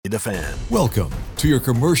The Fan. Welcome to your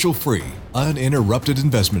commercial-free, uninterrupted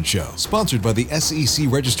investment show, sponsored by the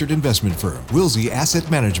SEC-registered investment firm, Wilsey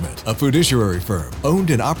Asset Management, a fiduciary firm owned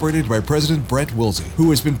and operated by President Brent Wilsey, who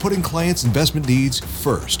has been putting clients' investment needs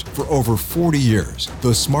first for over 40 years.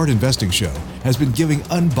 The Smart Investing Show has been giving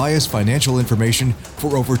unbiased financial information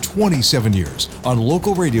for over 27 years on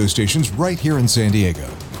local radio stations right here in San Diego,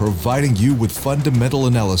 providing you with fundamental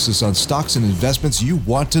analysis on stocks and investments you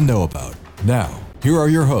want to know about. Now, here are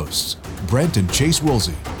your hosts, Brent and Chase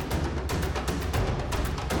Wilsey.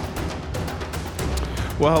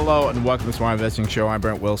 Well, hello and welcome to the Smart Investing Show. I'm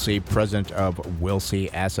Brent Wilsey, president of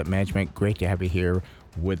Wilsey Asset Management. Great to have you here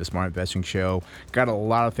with the Smart Investing Show. Got a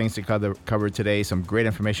lot of things to cover today. Some great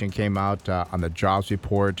information came out on the jobs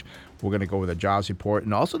report. We're going to go with the jobs report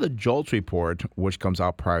and also the JOLTs report, which comes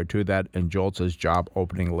out prior to that. And JOLTs is Job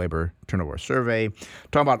Opening Labor Turnover Survey.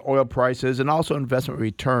 Talking about oil prices and also investment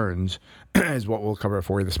returns is what we'll cover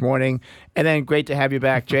for you this morning. And then great to have you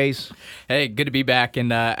back, Chase. Hey, good to be back.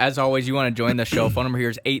 And as always, you want to join the show. Phone number here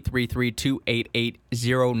is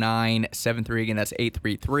 833-288-0973. Again, that's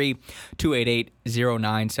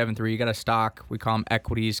 833-288-0973. You got a stock. We call them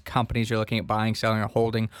equities, companies you're looking at buying, selling, or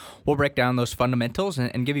holding. We'll break down those fundamentals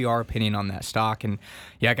and give you our opinion on that stock. And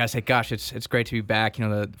yeah, guys, hey, gosh, it's great to be back. You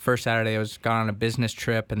know, the first Saturday I was gone on a business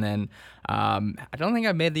trip, and then I don't think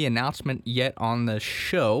I made the announcement yet on the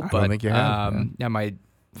show, but I don't think you have.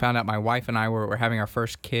 Found out my wife and I were having our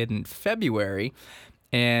first kid in February,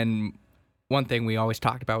 and one thing we always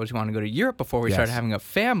talked about was we wanted to go to Europe before we started having a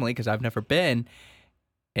family, because I've never been.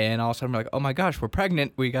 And all of a sudden we're like, oh my gosh, we're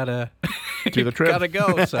pregnant. We gotta do the trip. Gotta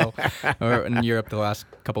go. So we're in Europe the last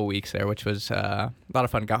couple of weeks there, which was a lot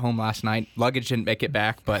of fun. Got home last night. Luggage didn't make it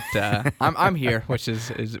back, but I'm here, which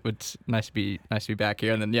is it's nice to be back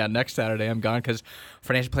here. And then next Saturday I'm gone because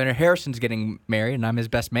financial planner Harrison's getting married, and I'm his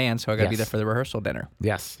best man, so I gotta be there for the rehearsal dinner.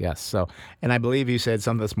 Yes. So, and I believe you said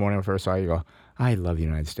something this morning when I first saw you. Go, I love the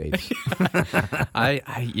United States.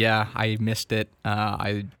 I missed it.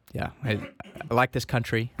 I like this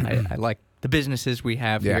country. I like the businesses we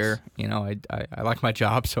have here. You know, I like my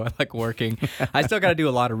job, so I like working. I still got to do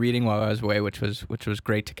a lot of reading while I was away, which was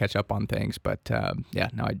great to catch up on things. But I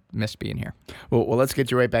missed being here. Well, let's get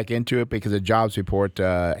you right back into it, because the jobs report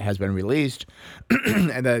has been released,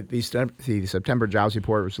 and the September jobs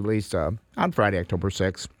report was released on Friday, October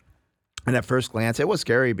 6th. And at first glance, it was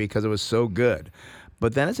scary because it was so good.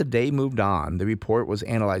 But then as the day moved on, the report was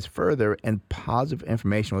analyzed further and positive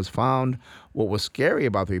information was found. What was scary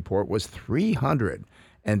about the report was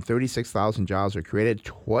 336,000 jobs were created,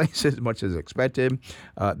 twice as much as expected.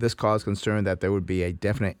 This caused concern that there would be a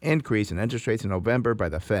definite increase in interest rates in November by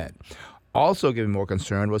the Fed. Also giving more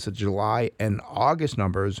concern was that July and August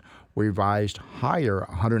numbers were revised higher,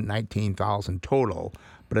 119,000 total.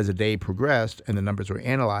 But as the day progressed and the numbers were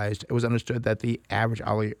analyzed, it was understood that the average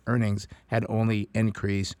hourly earnings had only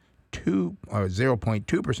increased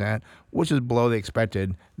 0.2%, which is below the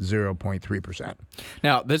expected 0.3%.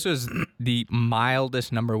 Now, this was the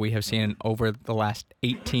mildest number we have seen over the last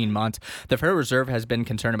 18 months. The Federal Reserve has been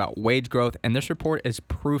concerned about wage growth, and this report is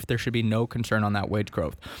proof there should be no concern on that wage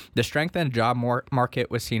growth. The strength in the job market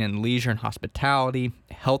was seen in leisure and hospitality,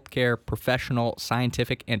 healthcare, professional,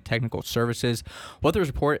 scientific, and technical services. What the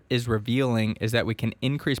report is revealing is that we can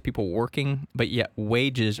increase people working, but yet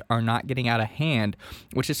wages are not getting out of hand,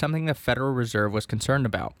 which is something the Federal Reserve was concerned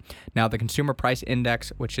about. Now, the Consumer Price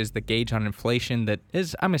Index, which is the gauge on inflation that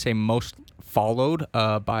is, I'm going to say, most followed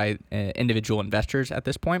by individual investors at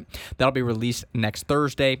this point, that'll be released next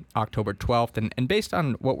Thursday, October 12th. And based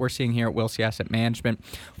on what we're seeing here at Wilsey Asset Management,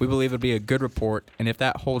 we believe it'll be a good report. And if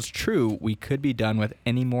that holds true, we could be done with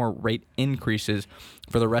any more rate increases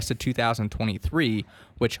for the rest of 2023,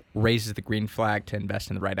 which raises the green flag to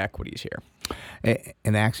invest in the right equities here.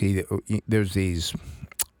 And actually, there's these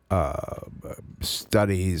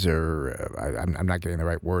studies, or I'm not getting the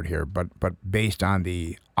right word here, but based on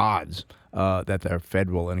the odds that the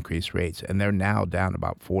Fed will increase rates, and they're now down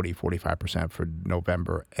about 45% for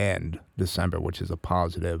November and December, which is a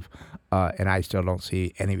positive, and I still don't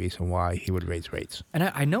see any reason why he would raise rates.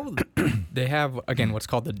 And I know they have, again, what's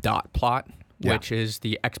called the dot plot, which is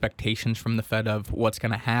the expectations from the Fed of what's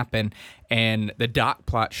going to happen. And the dot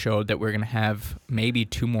plot showed that we're going to have maybe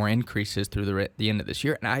 2 more increases through the end of this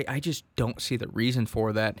year. And I just don't see the reason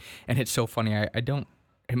for that. And it's so funny. I don't.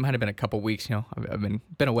 It might have been a couple weeks. You know, I've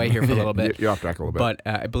been away here for a little bit. You're off track a little bit. But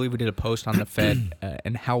I believe we did a post on the Fed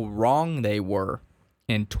and how wrong they were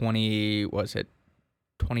in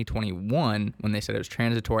 2021 when they said it was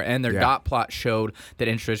transitory, and their dot plot showed that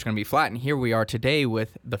interest rates are going to be flat. And here we are today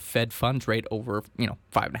with the Fed funds rate over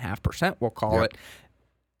 5.5%, we'll call it.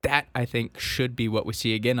 that I think should be what we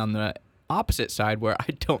see again on the opposite side, where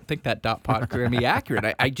I don't think that dot plot is going to be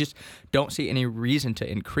accurate. I just don't see any reason to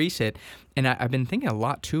increase it. And I've been thinking a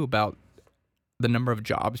lot, too, about the number of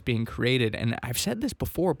jobs being created. And I've said this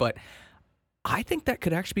before, but I think that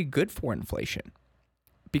could actually be good for inflation.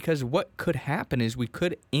 Because what could happen is we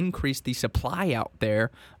could increase the supply out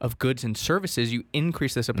there of goods and services. You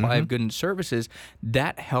increase the supply of goods and services,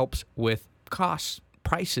 that helps with costs,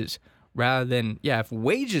 prices, rather than, if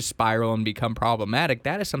wages spiral and become problematic,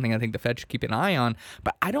 that is something I think the Fed should keep an eye on.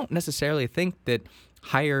 But I don't necessarily think that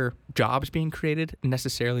higher jobs being created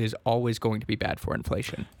necessarily is always going to be bad for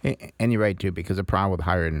inflation. And you're right, too, because the problem with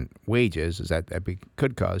higher wages is that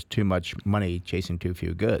could cause too much money chasing too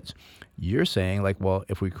few goods. You're saying, like, well,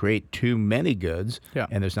 if we create too many goods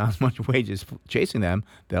and there's not as much wages chasing them,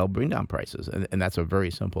 that'll bring down prices. And that's a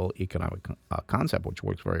very simple economic concept, which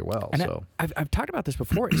works very well. And so I've talked about this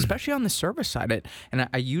before, especially on the service side. And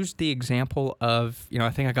I used the example of,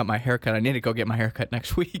 I think I got my haircut. I need to go get my haircut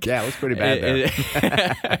next week. Yeah, it looks pretty bad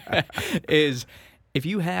there. Is if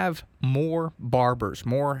you have more barbers,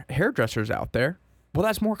 more hairdressers out there, well,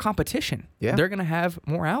 that's more competition. Yeah. They're going to have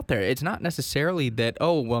more out there. It's not necessarily that, now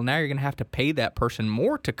you're going to have to pay that person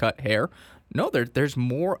more to cut hair. No, there's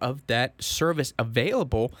more of that service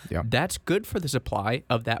available. Yeah. That's good for the supply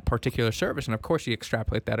of that particular service. And, of course, you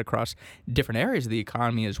extrapolate that across different areas of the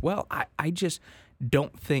economy as well. I just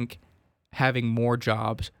don't think having more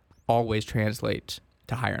jobs always translates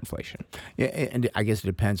to higher inflation. Yeah, and I guess it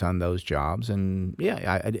depends on those jobs. And,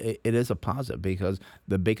 it is a positive because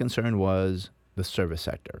the big concern was the service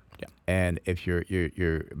sector. Yeah. And if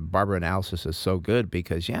your barber analysis is so good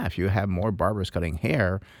because, if you have more barbers cutting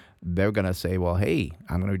hair, they're going to say, well, hey,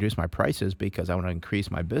 I'm going to reduce my prices because I want to increase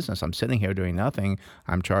my business. I'm sitting here doing nothing.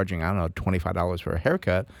 I'm charging, $25 for a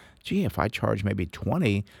haircut. Gee, if I charge maybe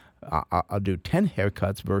 $20, I'll do 10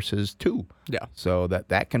 haircuts versus 2. Yeah. So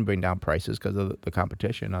that can bring down prices because of the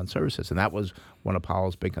competition on services. And that was one of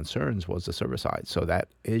Powell's big concerns was the service side. So that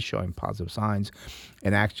is showing positive signs.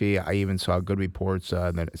 And actually, I even saw good reports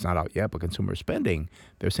that it's not out yet, but consumer spending,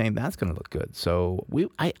 they're saying that's going to look good. So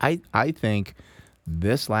I think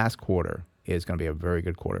this last quarter is going to be a very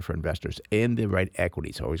good quarter for investors in the right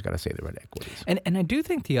equities. Always got to say the right equities. And I do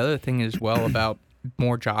think the other thing as well about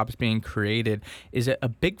more jobs being created is a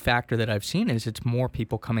big factor that I've seen is it's more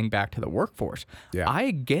people coming back to the workforce. Yeah. I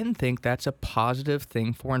again think that's a positive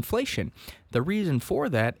thing for inflation. The reason for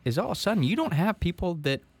that is all of a sudden you don't have people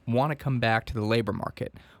that want to come back to the labor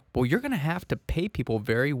market. Well, you're going to have to pay people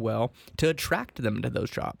very well to attract them to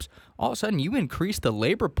those jobs. All of a sudden, you increase the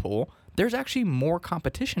labor pool. There's actually more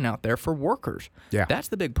competition out there for workers. Yeah. That's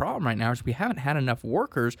the big problem right now is we haven't had enough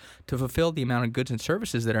workers to fulfill the amount of goods and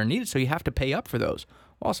services that are needed, so you have to pay up for those.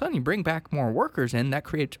 All of a sudden, you bring back more workers in, that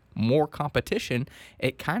creates more competition.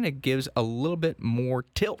 It kind of gives a little bit more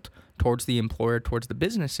tilt towards the employer, towards the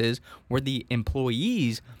businesses, where the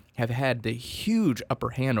employees have had the huge upper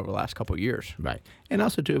hand over the last couple of years. Right. And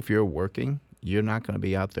also, too, if you're working, you're not going to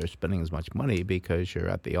be out there spending as much money because you're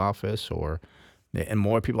at the office and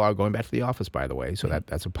more people are going back to the office, by the way, so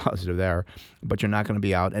that's a positive there. But you're not going to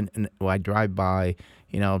be out. And when I drive by,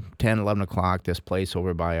 10, 11 o'clock, this place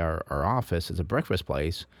over by our office is a breakfast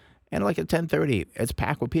place. And like at 10:30, it's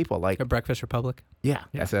packed with people. Like A Breakfast Republic? Yeah.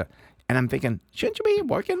 That's and I'm thinking, shouldn't you be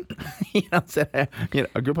working?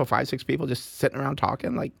 A group of 5, 6 people just sitting around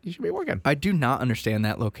talking, like you should be working. I do not understand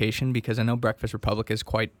that location because I know Breakfast Republic is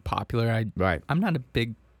quite popular. Right. I'm not a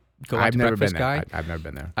big I've never breakfast been guy. there. I've never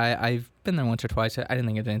been there. I've been there once or twice. I didn't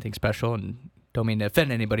think it was anything special, and don't mean to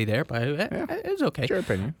offend anybody there, but it was okay. It's your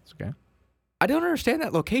opinion. It's okay. I don't understand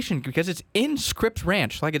that location because it's in Scripps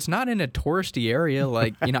Ranch. Like, it's not in a touristy area.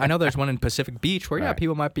 Like, I know there's one in Pacific Beach where,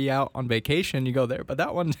 people might be out on vacation. You go there, but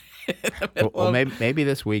that one's in the middle Well, maybe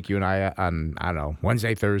this week you and I on, I don't know,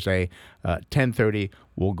 Wednesday, Thursday, 10:30,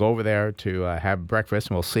 we'll go over there to have breakfast,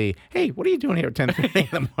 and we'll see, hey, what are you doing here at 10:30 in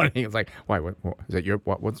the morning? It's like, why, what is that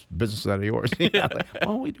what's business that of yours? Like,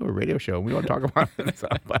 well, we do a radio show. We want to talk about it. So,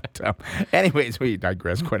 but anyways, we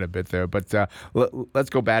digress quite a bit there. But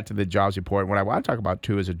let's go back to the jobs report. What I want to talk about,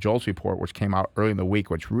 too, is a JOLTs report, which came out early in the week,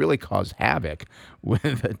 which really caused havoc with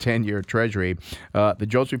the 10-year Treasury. The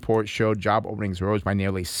JOLTs report showed job openings rose by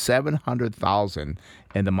nearly 700,000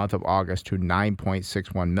 in the month of August to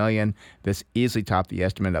 9.61 million. This easily topped the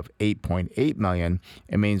estimate of 8.8 million.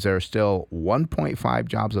 It means there are still 1.5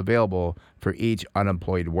 jobs available for each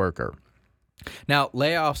unemployed worker. Now,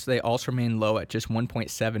 layoffs, they also remain low at just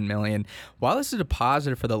 1.7 million. While this is a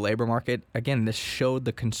positive for the labor market, again, this showed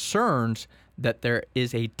the concerns that there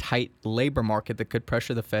is a tight labor market that could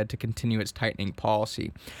pressure the Fed to continue its tightening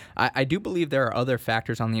policy. I do believe there are other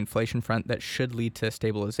factors on the inflation front that should lead to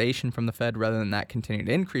stabilization from the Fed rather than that continued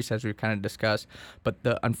increase, as we've kind of discussed. But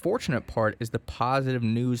the unfortunate part is the positive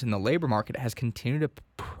news in the labor market has continued to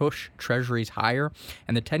push treasuries higher,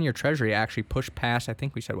 and the 10-year treasury actually pushed past, I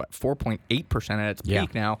think we said, 4.8% at its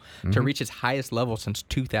peak now, to reach its highest level since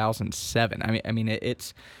 2007. I mean,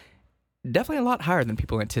 it's definitely a lot higher than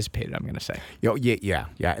people anticipated, I'm going to say. Yeah.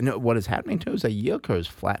 And what is happening, too, is the yield curve is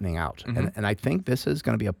flattening out. And I think this is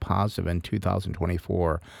going to be a positive in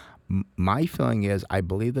 2024. My feeling is I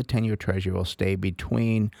believe the 10-year treasury will stay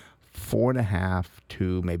between 4.5%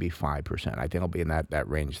 to maybe 5%. I think it'll be in that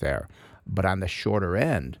range there. But on the shorter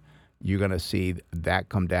end, you're going to see that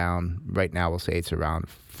come down. Right now, we'll say it's around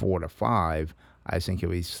 4 to 5. I think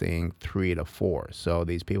you'll be seeing 3 to 4. So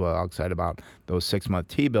these people are excited about those 6-month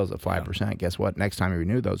T-bills at 5%. Yeah. Guess what? Next time you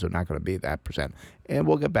renew those, they're not going to be that percent. And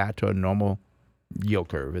we'll get back to a normal yield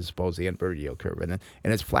curve as opposed to the inverted yield curve. And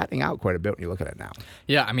it's flattening out quite a bit when you look at it now.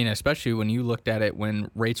 Yeah, I mean, especially when you looked at it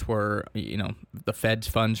when rates were, the Fed's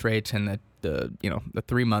funds rates and the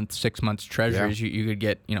 3-month, 6-month treasuries, you could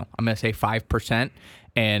get, I'm going to say 5%,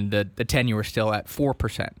 and the 10-year were still at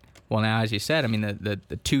 4%. Well, now, as you said, I mean, the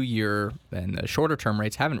 2-year and the shorter term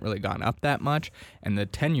rates haven't really gone up that much, and the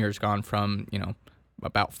 10-year's gone from,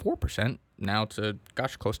 about 4% now to,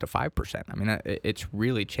 close to 5%. I mean, it's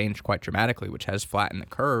really changed quite dramatically, which has flattened the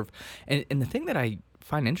curve. And the thing that I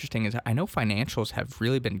find interesting is I know financials have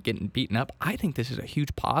really been getting beaten up. I think this is a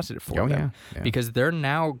huge positive for them because they're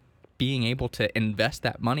now being able to invest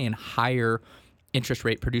that money in higher interest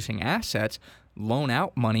rate producing assets, loan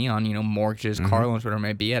out money on, mortgages, car loans, whatever it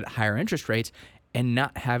may be, at higher interest rates, and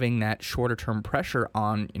not having that shorter term pressure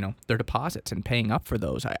on, their deposits and paying up for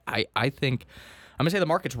those. I think I'm going to say the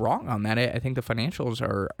market's wrong on that. I think the financials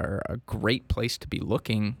are a great place to be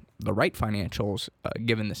looking, the right financials,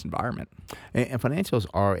 given this environment. And financials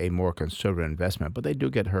are a more conservative investment, but they do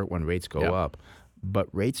get hurt when rates go up. But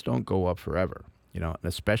rates don't go up forever. And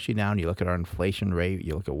especially now, when you look at our inflation rate,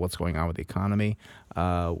 you look at what's going on with the economy,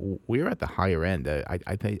 we're at the higher end.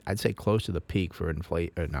 I'd say close to the peak for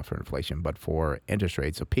not for inflation, but for interest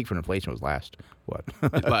rates. The peak for inflation was last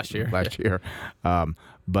year. Last year.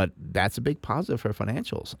 But that's a big positive for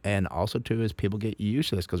financials. And also, too, is people get used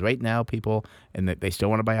to this. Because right now, people, and they still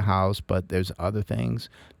want to buy a house, but there's other things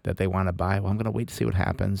that they want to buy. Well, I'm going to wait to see what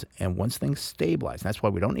happens. And once things stabilize, that's why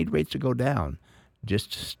we don't need rates to go down.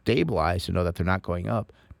 Just stabilize to know that they're not going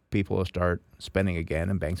up, people will start spending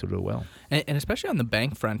again, and banks will do well. And especially on the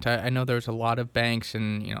bank front, I know there's a lot of banks,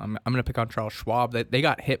 and I'm going to pick on Charles Schwab, that they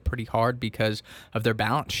got hit pretty hard because of their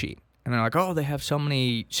balance sheet. And they're like, oh, they have so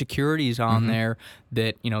many securities on there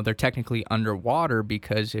that, they're technically underwater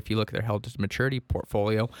because if you look at their held to maturity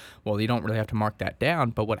portfolio, well, you don't really have to mark that down.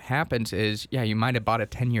 But what happens is, you might have bought a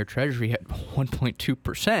 10-year treasury at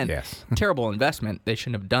 1.2%. Yes. Terrible investment. They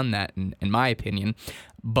shouldn't have done that, in my opinion.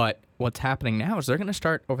 But what's happening now is they're going to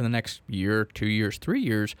start over the next year, 2 years, 3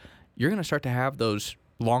 years, you're going to start to have those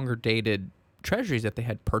longer dated treasuries that they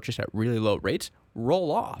had purchased at really low rates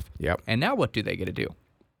roll off. Yep. And now what do they get to do?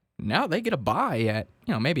 Now they get a buy at,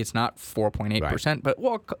 maybe it's not 4.8%, but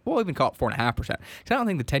we'll even call it 4.5%. Because I don't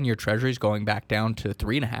think the 10-year treasury is going back down to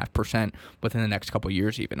 3.5% within the next couple of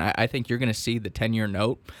years even. I think you're going to see the 10-year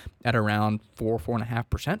note at around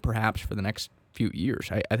 4.5% perhaps for the next few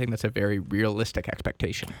years. I think that's a very realistic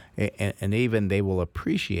expectation. And even they will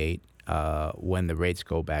appreciate when the rates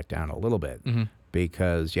go back down a little bit.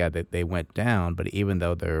 Because, they went down, but even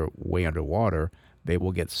though they're way underwater, they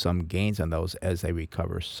will get some gains on those as they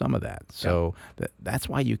recover some of that. So that's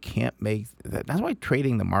why you can't make that's why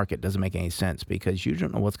trading the market doesn't make any sense, because you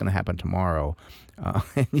don't know what's going to happen tomorrow.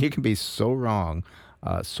 And you can be so wrong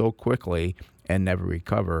so quickly and never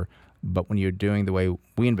recover. But when you're doing the way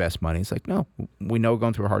we invest money, it's like, no, we know we're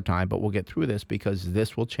going through a hard time, but we'll get through this because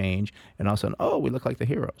this will change. And all of a sudden, we look like the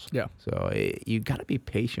heroes. Yeah. So you got to be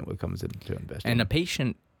patient when it comes into investing. And a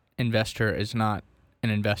patient investor is not an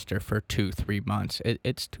investor for 2-3 months.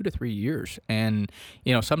 It's 2 to 3 years. And,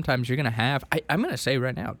 sometimes you're going to have, I'm going to say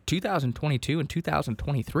right now, 2022 and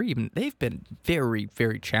 2023, even, they've been very,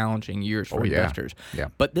 very challenging years for investors. Yeah.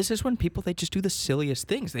 But this is when people, they just do the silliest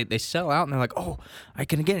things. They sell out and they're like, oh, I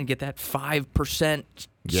can again get that 5%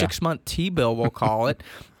 6-month T-bill, we'll call it.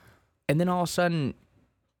 And then all of a sudden,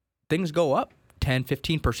 things go up 10,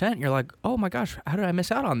 15%. You're like, oh my gosh, how did I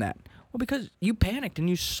miss out on that? Well, because you panicked and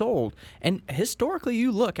you sold. And historically,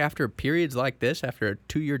 you look after periods like this, after a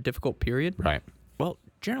 2-year difficult period. Right. Well,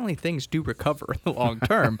 generally things do recover in the long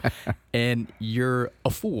term. And you're a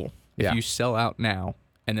fool if you sell out now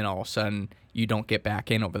and then all of a sudden you don't get back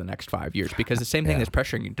in over the next 5 years, because the same thing that's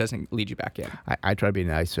pressuring you doesn't lead you back in. I try to be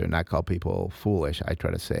nicer, not call people foolish. I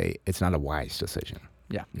try to say it's not a wise decision.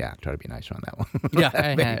 Yeah, try to be nicer on that one.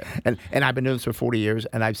 Yeah. And I've been doing this for 40 years,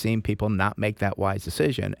 and I've seen people not make that wise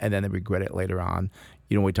decision, and then they regret it later on.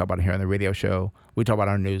 You know, we talk about it here on the radio show. We talk about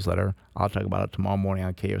our newsletter. I'll talk about it tomorrow morning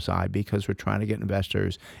on KSI, because we're trying to get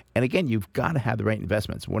investors. And again, you've got to have the right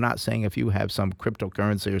investments. We're not saying if you have some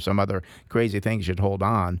cryptocurrency or some other crazy thing you should hold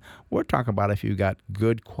on. We're talking about if you've got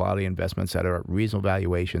good quality investments that are at reasonable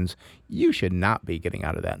valuations, you should not be getting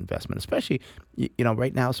out of that investment. Especially, you know,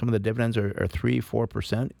 right now some of the dividends are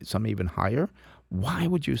 3-4%, some even higher. Why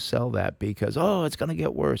would you sell that? Because, it's going to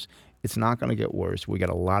get worse. It's not going to get worse. We got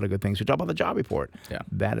a lot of good things. We talk about the job report. Yeah.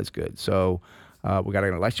 That is good. So we got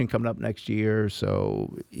an election coming up next year.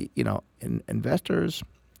 So, you know, investors,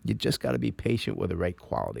 you just got to be patient with the right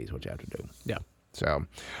qualities, what you have to do. Yeah. So, all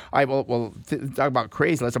right, well, talk about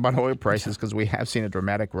crazy. Let's talk about oil prices, because we have seen a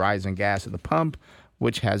dramatic rise in gas at the pump,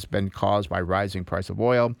 which has been caused by rising price of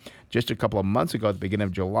oil. Just a couple of months ago, at the beginning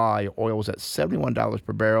of July, oil was at $71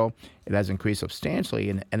 per barrel. It has increased substantially,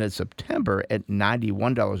 and in September at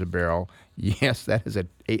 $91 a barrel. Yes, that is a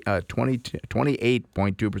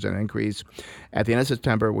 28.2% increase. At the end of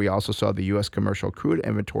September, we also saw the U.S. commercial crude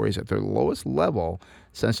inventories at their lowest level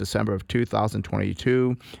since December of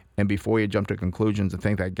 2022. And before you jump to conclusions and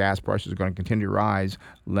think that gas prices are going to continue to rise,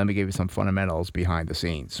 let me give you some fundamentals behind the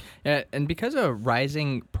scenes. Yeah, and because of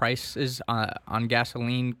rising prices on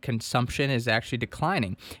gasoline, consumption is actually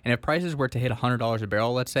declining. And if prices were to hit $100 a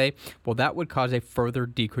barrel, let's say, well, that would cause a further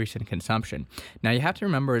decrease in consumption. Now, you have to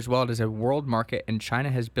remember as well, it is a world market, and China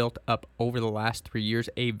has built up over the last 3 years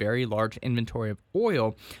a very large inventory of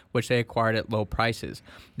oil, which they acquired at low prices.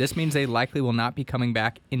 This means they likely will not be coming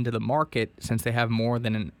back into the market since they have more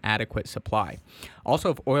than an adequate supply.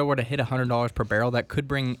 Also, if oil were to hit $100 per barrel, that could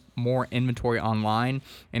bring more inventory online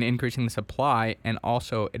and increasing the supply. And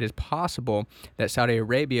also, it is possible that Saudi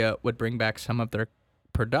Arabia would bring back some of their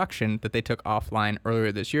production that they took offline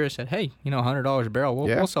earlier this year and said, hey, you know, $100 a barrel,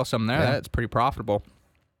 we'll sell some there. That's pretty profitable.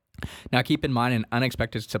 Now, keep in mind, an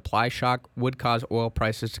unexpected supply shock would cause oil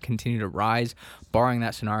prices to continue to rise. Barring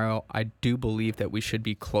that scenario, I do believe that we should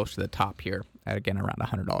be close to the top here at, again, around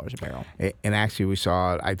 $100 a barrel. And actually, we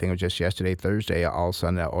saw, I think it was just yesterday, Thursday, all of a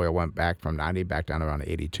sudden, the oil went back from 90 back down around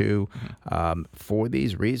 82. For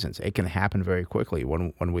these reasons, it can happen very quickly.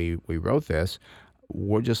 When we wrote this,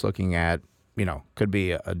 we're just looking at, you know, could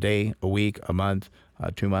be a day, a week, a month,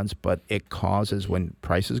 2 months, but it causes, when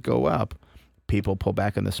prices go up, people pull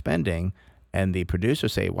back on the spending, and the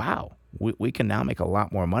producers say, wow, we can now make a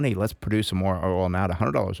lot more money. Let's produce some more oil now at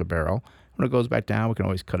 $100 a barrel. When it goes back down, we can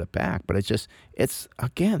always cut it back. But it's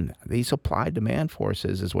again, the supply-demand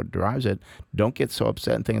forces is what drives it. Don't get so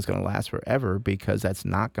upset and think it's going to last forever, because that's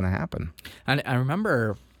not going to happen. And I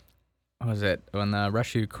remember, what was it, when the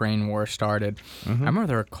Russia-Ukraine war started, I remember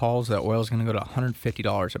there were calls that oil is going to go to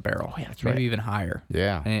 $150 a barrel. Oh, yeah, that's maybe right. even higher.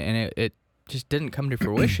 Yeah. And it just didn't come to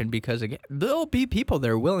fruition because, again, there'll be people that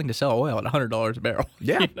are willing to sell oil at $100 a barrel.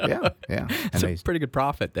 Yeah, you know? yeah. It's a pretty good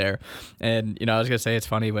profit there. And, you know, I was going to say, it's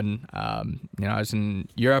funny when, you know, I was in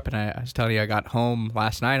Europe, and I was telling you I got home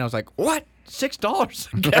last night, and I was like, what?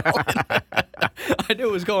 $6 a gallon? I knew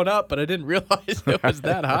it was going up, but I didn't realize it was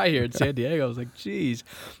that high here in San Diego. I was like, geez.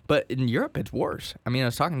 But in Europe, it's worse. I mean, I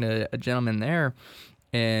was talking to a gentleman there,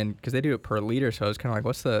 and because they do it per liter, so I was kind of like,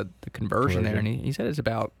 what's the conversion there? And he said it's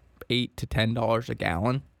about $8 to $10 a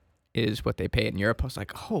gallon is what they pay in Europe. I was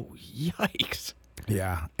like, oh, yikes.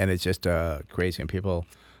 Yeah, and it's just crazy. And people,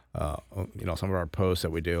 you know, some of our posts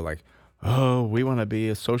that we do, like, oh, we want to be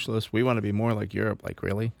a socialist. We want to be more like Europe. Like,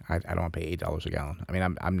 really? I don't want to pay $8 a gallon. I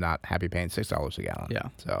mean, I'm not happy paying $6 a gallon. Yeah.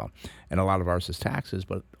 So, and a lot of ours is taxes,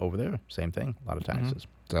 but over there, same thing, a lot of taxes.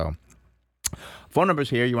 So, phone numbers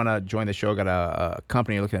here. You want to join the show? Got a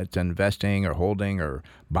company you're looking at investing or holding or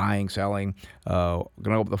buying, selling. Going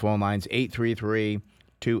to open the phone lines,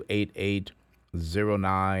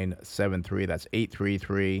 833-288-0973. That's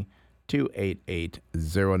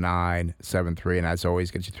 833-288-0973. And as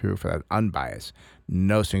always, get you through for that unbiased,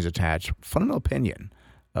 no strings attached, fundamental opinion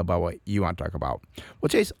about what you want to talk about. Well,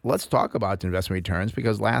 Chase, let's talk about investment returns,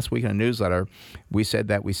 because last week in a newsletter, we said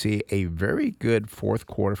that we see a very good fourth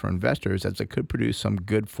quarter for investors, as it could produce some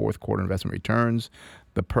good fourth quarter investment returns.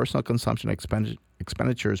 The Personal Consumption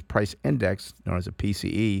Expenditures Price Index, known as a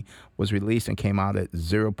PCE, was released and came out at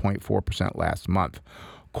 0.4% last month.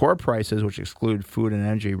 Core prices, which exclude food and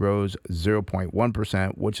energy, rose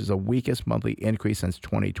 0.1%, which is the weakest monthly increase since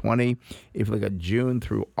 2020. If you look at June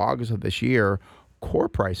through August of this year, core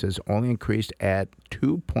prices only increased at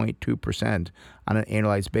 2.2% on an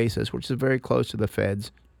annualized basis, which is very close to the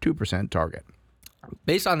Fed's 2% target.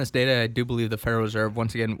 Based on this data, I do believe the Federal Reserve,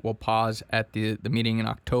 once again, will pause at the meeting in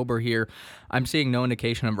October here. I'm seeing no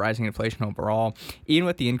indication of rising inflation overall. Even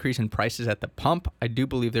with the increase in prices at the pump, I do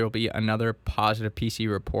believe there will be another positive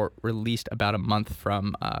PCE report released about a month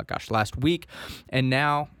from, last week.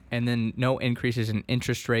 And then no increases in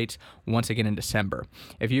interest rates once again in December.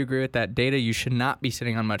 If you agree with that data, you should not be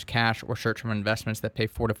sitting on much cash or searching for investments that pay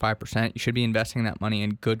 4 to 5%. You should be investing that money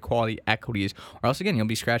in good quality equities, or else again, you'll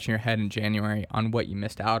be scratching your head in January on what you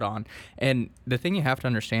missed out on. And the thing you have to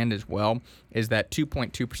understand as well is that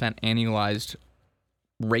 2.2% annualized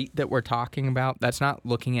rate that we're talking about, that's not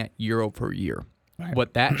looking at year over year. Right.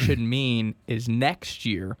 What that should mean is next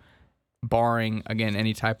year, barring, again,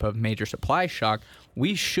 any type of major supply shock,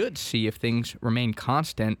 we should see, if things remain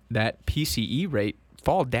constant, that PCE rate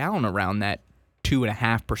fall down around that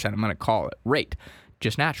 2.5%, I'm going to call it, rate,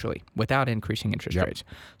 just naturally, without increasing interest rates.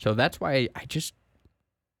 So that's why I just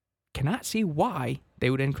cannot see why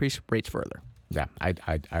they would increase rates further. Yeah, I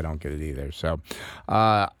don't get it either. So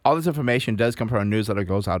all this information does come from our newsletter. It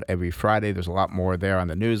goes out every Friday. There's a lot more there on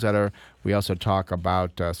the newsletter. We also talk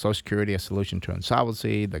about Social Security, a solution to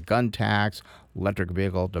insolvency, the gun tax, electric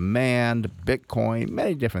vehicle demand, Bitcoin,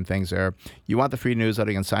 many different things there. You want the free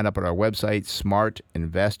newsletter, you can sign up at our website,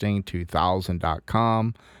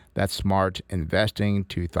 smartinvesting2000.com. That's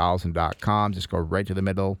smartinvesting2000.com. Just go right to the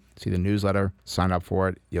middle, see the newsletter, sign up for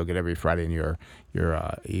it. You'll get every Friday in your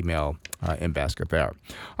email in basket there.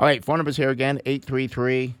 All right, phone numbers here again,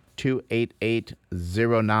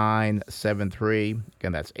 833-288-0973.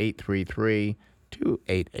 Again, that's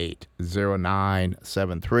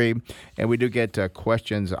 833-288-0973. And we do get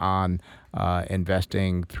questions on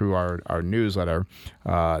investing through our newsletter,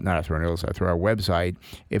 not through our newsletter, through our website.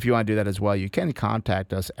 If you want to do that as well, you can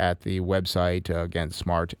contact us at the website, again,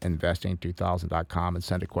 smartinvesting2000.com, and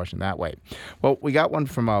send a question that way. Well, we got one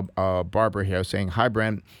from a Barbara here saying, "Hi,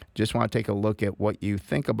 Brent, just want to take a look at what you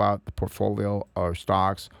think about the portfolio or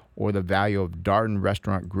stocks or the value of Darden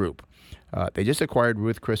Restaurant Group. They just acquired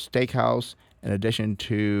Ruth Chris Steakhouse in addition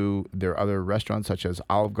to their other restaurants such as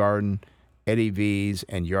Olive Garden, Eddie V's,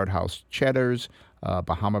 and Yard House Cheddar's,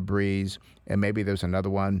 Bahama Breeze, and maybe there's another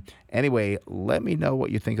one. Anyway, let me know what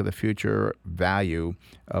you think of the future value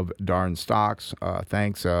of Darden stocks.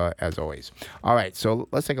 Thanks, as always." All right, so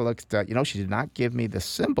let's take a look at, she did not give me the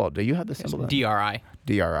symbol. Do you have the symbol? DRI.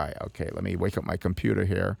 DRI. Okay, let me wake up my computer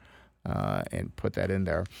here and put that in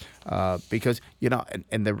there. Because,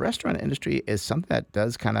 and the restaurant industry is something that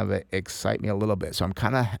does kind of excite me a little bit. So I'm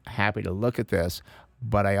kind of happy to look at this.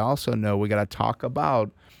 But I also know we got to talk about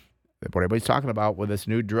what everybody's talking about with this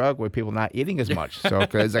new drug where people are not eating as much. So,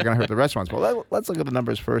 because they're going to hurt the restaurants. Well, let's look at the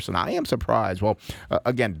numbers first. And I am surprised. Well,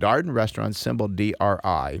 again, Darden Restaurants, symbol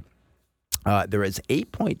DRI. There is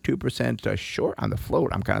 8.2% short on the float.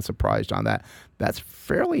 I'm kind of surprised on that. That's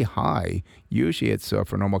fairly high. Usually it's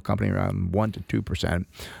for a normal company around 1 to 2%.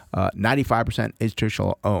 95%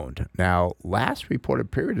 institutional owned. Now, last reported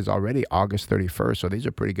period is already August 31st, so these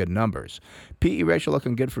are pretty good numbers. PE ratio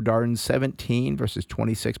looking good for Darden, 17 versus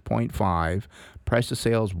 26.5. Price to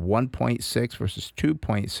sales, 1.6 versus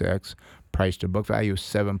 2.6. Price to book value,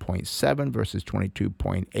 7.7 versus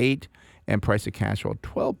 22.8. And price to cash flow,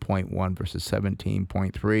 12.1 versus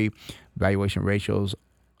 17.3. Valuation ratios,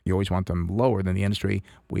 you always want them lower than the industry.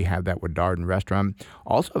 We have that with Darden Restaurant.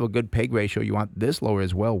 Also have a good PEG ratio. You want this lower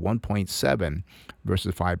as well, 1.7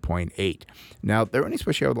 versus 5.8. Now, their earnings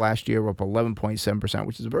per share of last year were up 11.7%,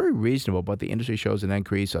 which is very reasonable, but the industry shows an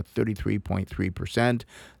increase of 33.3%.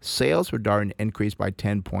 Sales for Darden increased by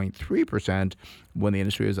 10.3% when the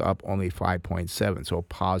industry is up only 5.7%, so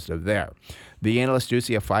positive there. The analysts do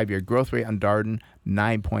see a 5-year growth rate on Darden,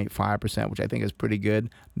 9.5%, which I think is pretty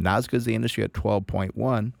good. Not as good as the industry at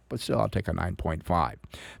 12.1%, but still I'll take a 9.5%.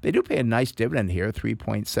 They do pay a nice dividend here,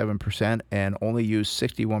 3.7%, and only use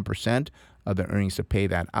 61% of their earnings to pay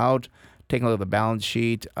that out. Taking a look at the balance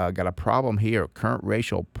sheet, got a problem here. Current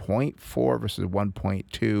ratio 0.4 versus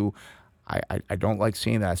 1.2. I don't like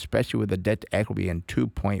seeing that, especially with the debt to equity in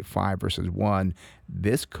 2.5 versus 1.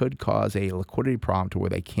 This could cause a liquidity problem to where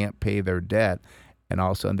they can't pay their debt, and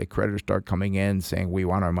all of a sudden the creditors start coming in saying, we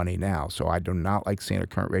want our money now. So I do not like seeing a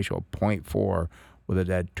current ratio of 0.4 with a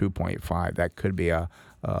debt 2.5. That could be a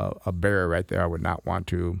barrier right there I would not want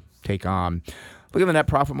to take on. Look at the net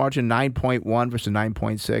profit margin, 9.1 versus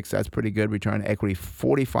 9.6. That's pretty good. Return on equity,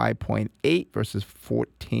 45.8 versus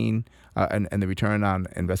 14. And the return on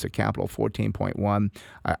invested capital, 14.1.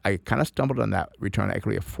 I kind of stumbled on that return on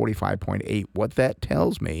equity of 45.8. What that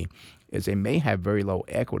tells me is they may have very low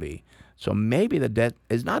equity. So maybe the debt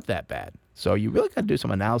is not that bad. So you really got to do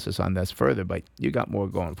some analysis on this further, but you got more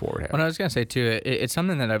going forward here. What I was going to say, too, it's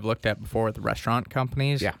something that I've looked at before with restaurant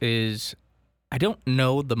companies is I don't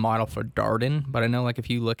know the model for Darden, but I know like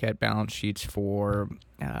if you look at balance sheets for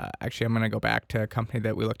actually I'm going to go back to a company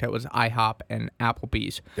that we looked at was IHOP and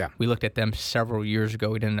Applebee's. Yeah. We looked at them several years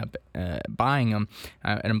ago. We didn't end up buying them,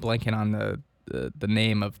 and I'm blanking on the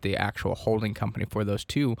name of the actual holding company for those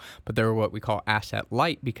two, but they're what we call asset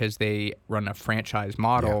light because they run a franchise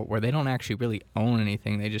model where they don't actually really own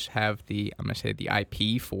anything. They just have the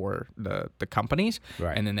IP for the companies,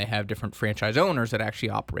 and then they have different franchise owners that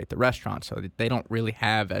actually operate the restaurant, so that they don't really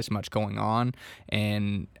have as much going on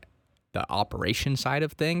and the operation side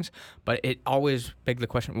of things. But it always begs the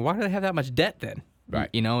question, why do they have that much debt then? Right.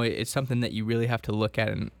 You know, it's something that you really have to look at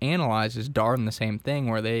and analyze. Is Darden the same thing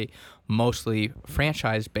where they mostly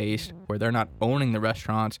franchise-based, where they're not owning the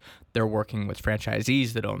restaurants, they're working with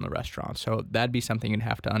franchisees that own the restaurants. So that'd be something you'd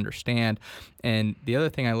have to understand. And the other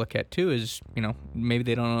thing I look at, too, is, you know, maybe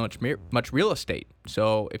they don't own much real estate.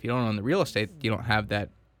 So if you don't own the real estate, you don't have that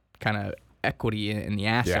kind of equity in the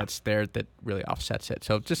assets there that really offsets it.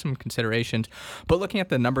 So just some considerations. But looking at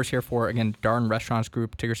the numbers here for, again, Darden Restaurants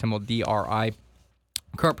Group, ticker symbol DRI.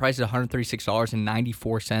 Current price is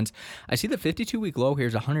 $136.94. I see the 52-week low here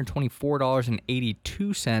is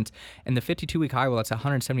 $124.82, and the 52-week high, well, that's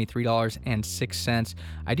 $173.06.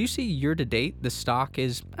 I do see year-to-date the stock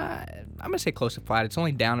is, I'm going to say close to flat. It's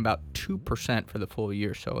only down about 2% for the full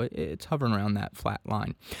year, so it's hovering around that flat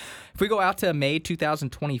line. If we go out to May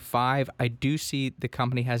 2025, I do see the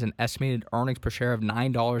company has an estimated earnings per share of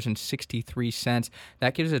 $9.63.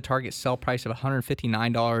 That gives it a target sell price of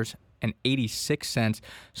 $159.86.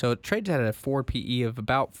 So it trades at a forward PE of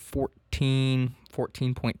about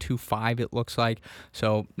 14.25, it looks like.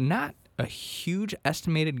 So not a huge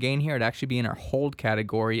estimated gain here. It'd actually be in our hold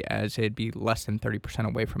category, as it'd be less than 30%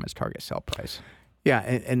 away from its target sell price. Yeah,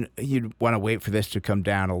 and you'd want to wait for this to come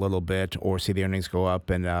down a little bit or see the earnings go up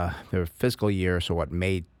in their fiscal year, so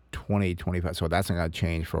May 2025, so that's not going to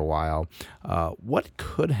change for a while. What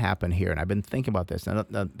could happen here, and I've been thinking about this, now,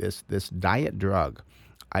 this diet drug,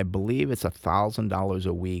 I believe it's $1,000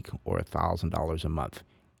 a week or $1,000 a month.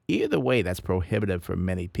 Either way, that's prohibitive for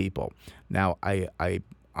many people. Now, I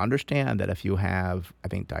understand that if you have, I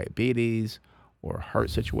think, diabetes or a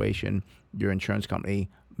heart situation, your insurance company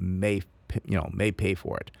may pay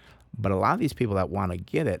for it. But a lot of these people that want to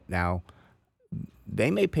get it now,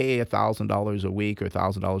 they may pay $1,000 a week or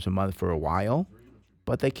 $1,000 a month for a while,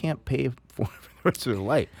 but they can't pay for the rest of their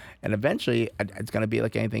life. And eventually, it's going to be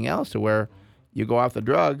like anything else, to where you go off the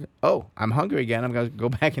drug, oh, I'm hungry again, I'm going to go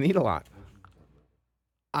back and eat a lot.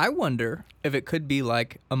 I wonder if it could be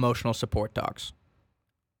like emotional support dogs,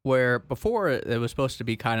 where before it was supposed to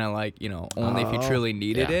be kind of like, only if you truly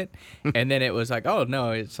needed it. And then it was like, oh,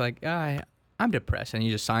 no, it's like, I'm depressed. And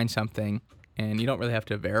you just sign something and you don't really have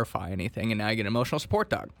to verify anything. And now you get an emotional support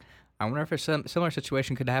dog. I wonder if a similar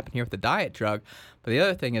situation could happen here with the diet drug. But the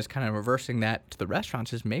other thing is kind of reversing that to the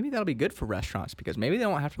restaurants is maybe that'll be good for restaurants, because maybe they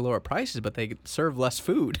don't have to lower prices, but they serve less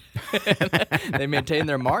food. They maintain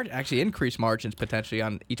their margin, actually increase margins potentially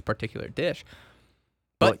on each particular dish.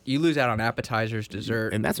 But you lose out on appetizers,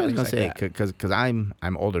 dessert, and that's what I was going to say, because I'm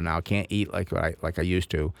older now, can't eat like I used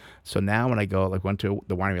to. So now when I go, went to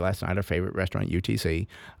the winery last night, our favorite restaurant, UTC,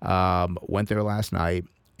 went there last night.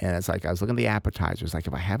 And it's like I was looking at the appetizers. Like,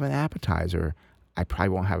 if I have an appetizer, I probably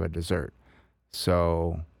won't have a dessert.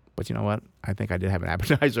 So, but you know what? I think I did have an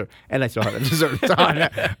appetizer, and I still had a dessert. So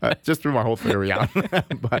just threw my whole theory out.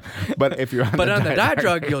 but if you're on the diet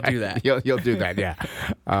drug, you'll do that. You'll do that, yeah.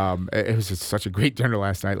 It was just such a great dinner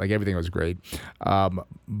last night. Like, everything was great. And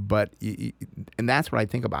that's what I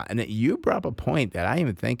think about. And you brought up a point that I didn't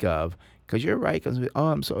even think of, because you're right. Because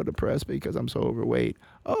I'm so depressed because I'm so overweight.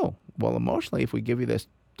 Oh, well, emotionally, if we give you this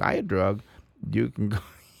diet drug, you can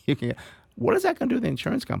what is that going to do to the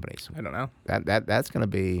insurance companies? I don't know. That's going to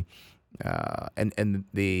be and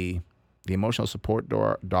the emotional support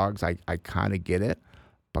dogs, I kind of get it,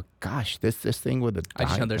 but gosh, this thing with the I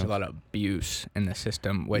just know there's a lot of abuse in the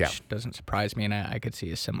system, which doesn't surprise me, and I could see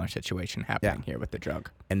a similar situation happening here with the drug.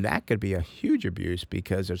 And that could be a huge abuse,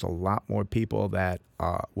 because there's a lot more people that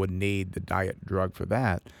would need the diet drug for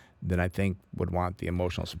that than I think would want the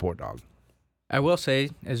emotional support dog. I will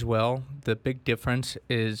say as well, the big difference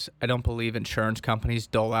is I don't believe insurance companies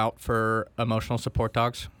dole out for emotional support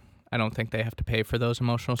dogs. I don't think they have to pay for those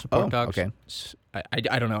emotional support dogs. Okay.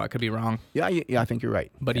 I don't know. I could be wrong. Yeah, I think you're right.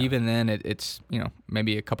 But even then, it's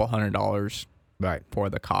maybe a couple $100 Right. for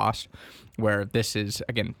the cost, where this is,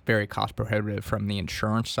 again, very cost prohibitive from the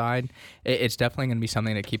insurance side. It's definitely going to be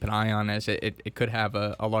something to keep an eye on, as it could have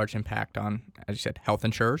a large impact on, as you said, health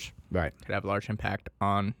insurers. Right. Could have a large impact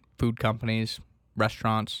on food companies,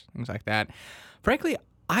 restaurants, things like that. Frankly,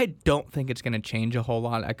 I don't think it's going to change a whole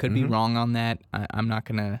lot. I could be wrong on that. I'm not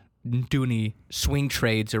going to do any swing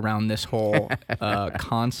trades around this whole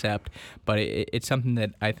concept, but it's something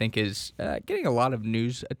that I think is getting a lot of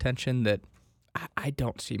news attention that I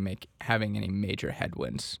don't see having any major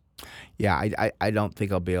headwinds. Yeah, I don't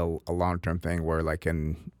think it'll be a long-term thing where, like,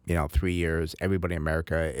 in 3 years, everybody in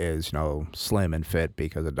America is slim and fit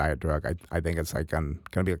because of diet drug. I think it's like going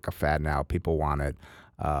to be like a fad now. People want it,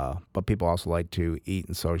 but people also like to eat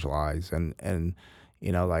and socialize, and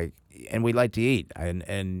like, and we like to eat,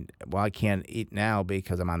 and well, I can't eat now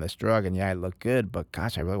because I'm on this drug, and yeah, I look good, but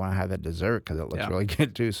gosh, I really want to have that dessert because it looks really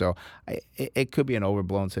good too. So it could be an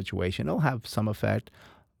overblown situation. It'll have some effect,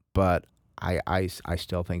 but I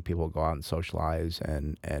still think people go out and socialize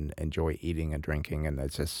and enjoy eating and drinking, and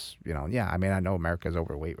it's just, I mean, I know America's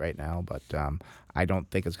overweight right now, but I don't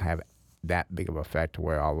think it's going to have that big of an effect to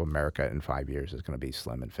where all of America in 5 years is going to be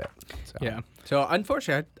slim and fit. So. Yeah. So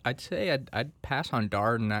unfortunately, I'd say I'd pass on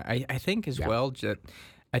Darden. I think as well that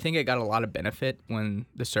I think it got a lot of benefit when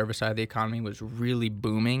the service side of the economy was really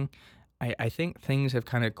booming. I think things have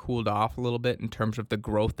kind of cooled off a little bit in terms of the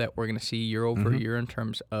growth that we're going to see year over year in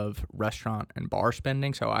terms of restaurant and bar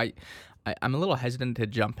spending. So I'm a little hesitant to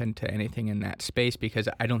jump into anything in that space because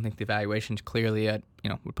I don't think the valuations clearly at,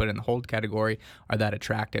 we put in the hold category, are that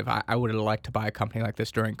attractive. I would have liked to buy a company like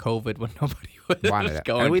this during COVID when nobody was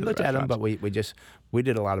going. And we to looked the at them, restaurants. but we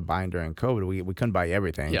did a lot of buying during COVID. We couldn't buy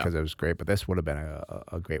everything because it was great, but this would have been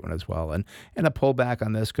a great one as well. And a pullback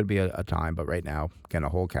on this could be a time, but right now, again, a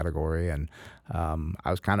whole category. And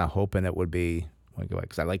I was kind of hoping it would be,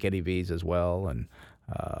 because I like Eddie V's as well, and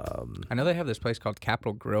I know they have this place called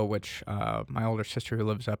Capitol Grill, which my older sister who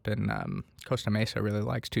lives up in Costa Mesa really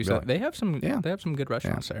likes too. So they have some good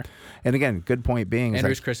restaurants there. And again, good point being, and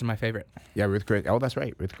Ruth Chris is my favorite. Yeah, Ruth Chris. Oh, that's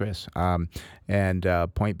right, Ruth Chris. And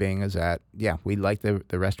point being is that we like the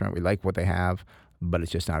restaurant, we like what they have, but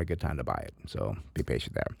it's just not a good time to buy it. So be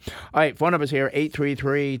patient there. All right, phone number's here,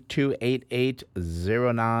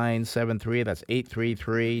 833-288-0973. That's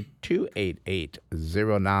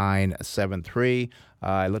 833-288-0973.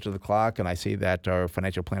 I looked at the clock, and I see that our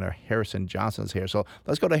financial planner, Harrison Johnson's here. So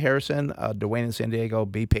let's go to Harrison. Dwayne in San Diego,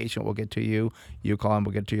 be patient. We'll get to you. You call him,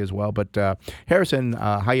 we'll get to you as well. But Harrison,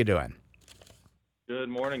 how you doing? Good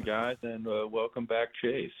morning, guys, and welcome back,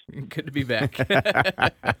 Chase. Good to be back.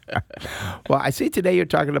 Well, I see today you're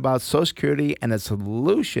talking about Social Security and a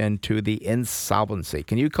solution to the insolvency.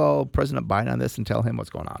 Can you call President Biden on this and tell him what's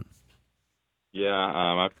going on? Yeah,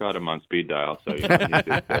 I've got him on speed dial, so he's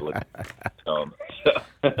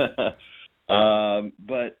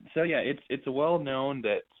it's well known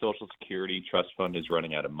that Social Security Trust Fund is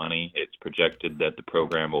running out of money. It's projected that the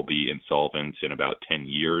program will be insolvent in about 10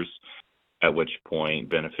 years, at which point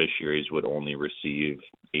beneficiaries would only receive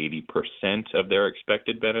 80% of their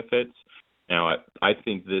expected benefits. Now, I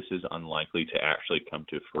think this is unlikely to actually come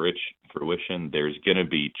to fruition. There's going to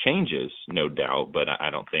be changes, no doubt, but I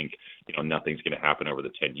don't think, nothing's going to happen over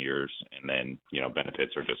the 10 years, and then,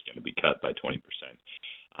 benefits are just going to be cut by 20%.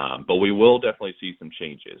 But we will definitely see some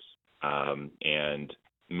changes. And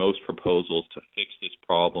most proposals to fix this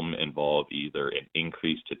problem involve either an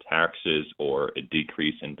increase to taxes or a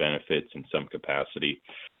decrease in benefits in some capacity,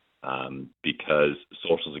 because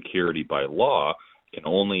Social Security by law can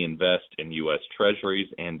only invest in U.S. treasuries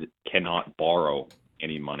and cannot borrow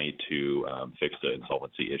any money to fix the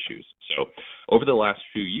insolvency issues. So over the last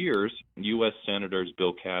few years, U.S. Senators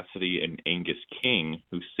Bill Cassidy and Angus King,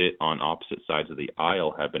 who sit on opposite sides of the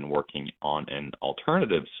aisle, have been working on an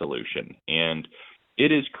alternative solution. And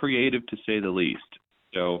it is creative, to say the least.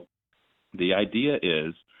 So the idea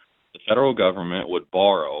is the federal government would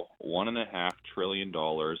borrow $1.5 trillion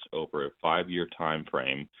over a 5-year time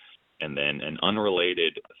frame, and then an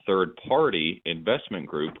unrelated third-party investment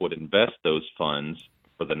group would invest those funds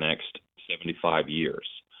for the next 75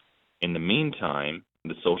 years. In the meantime,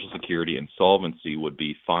 the Social Security insolvency would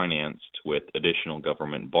be financed with additional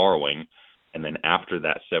government borrowing, and then after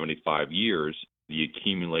that 75 years, the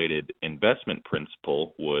accumulated investment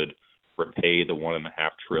principal would repay the $1.5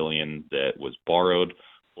 trillion that was borrowed,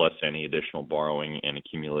 plus any additional borrowing and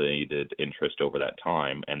accumulated interest over that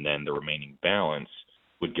time, and then the remaining balance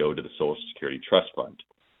would go to the Social Security Trust Fund.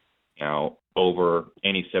 Now, over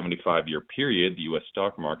any 75-year period, the U.S.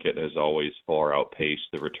 stock market has always far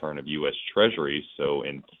outpaced the return of U.S. treasuries, so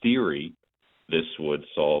in theory, this would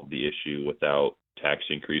solve the issue without tax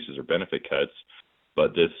increases or benefit cuts.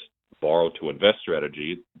 But this borrow to invest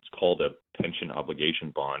strategy, it's called a pension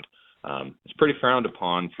obligation bond. It's pretty frowned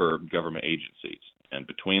upon for government agencies. And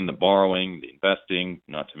between the borrowing, the investing,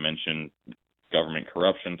 not to mention government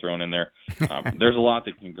corruption thrown in there, there's a lot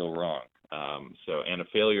that can go wrong. And a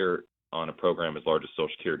failure on a program as large as Social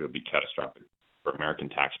Security would be catastrophic for American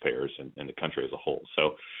taxpayers and the country as a whole.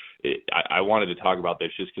 So I wanted to talk about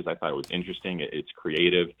this just because I thought it was interesting. It's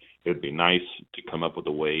creative. It would be nice to come up with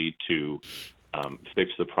a way to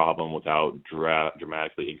fix the problem without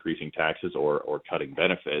dramatically increasing taxes or cutting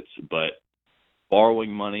benefits. But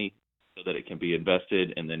borrowing money so that it can be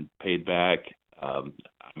invested and then paid back,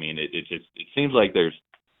 it seems like there's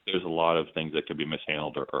a lot of things that could be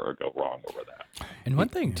mishandled or go wrong over that. And one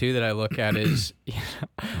thing, too, that I look at is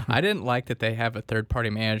I didn't like that they have a third-party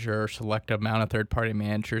manager or select amount of third-party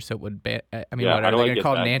managers that would are they going to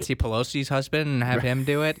call Nancy Pelosi's husband and have him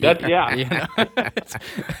do it? Yeah.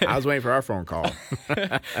 I was waiting for our phone call.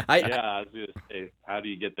 I was going to say, how do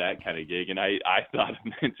you get that kind of gig? And I thought of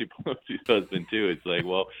Nancy Pelosi's husband, too. It's like,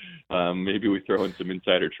 well, maybe we throw in some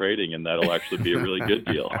insider trading, and that'll actually be a really good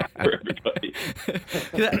deal for everybody.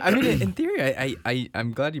 I mean, in theory,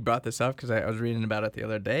 I'm glad you brought this up because I was reading about it the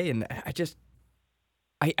other day, and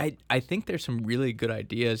I think there's some really good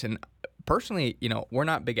ideas. And personally, we're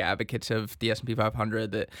not big advocates of the S&P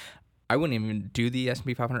 500. That I wouldn't even do the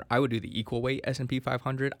S&P 500. I would do the equal weight S&P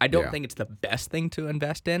 500. I don't think it's the best thing to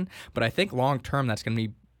invest in, but I think long term that's going to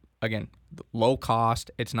be, again, low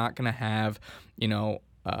cost. It's not going to have,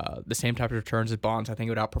 the same type of returns as bonds. I think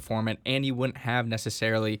it would outperform it, and you wouldn't have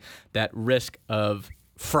necessarily that risk of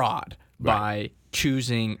fraud by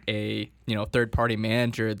choosing a third-party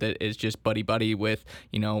manager that is just buddy-buddy with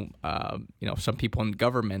some people in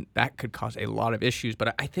government. That could cause a lot of issues.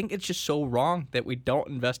 But I think it's just so wrong that we don't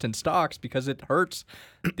invest in stocks because it hurts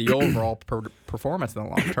the overall performance in the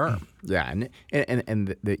long term. Yeah,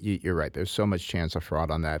 and you're right. There's so much chance of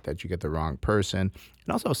fraud on that you get the wrong person.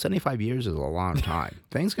 And also, 75 years is a long time.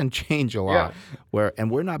 Things can change a lot. Yeah.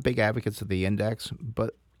 We're not big advocates of the index,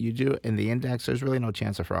 but you do in the index, there's really no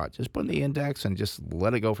chance of fraud. Just put in the index and just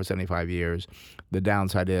let it go for 75 years. The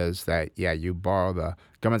downside is that, you borrow, the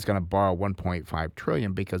government's going to borrow $1.5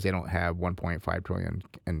 trillion because they don't have $1.5 trillion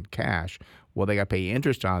in cash. Well, they got to pay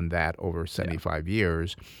interest on that over 75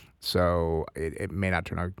 years. So it may not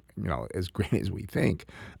turn out, as great as we think.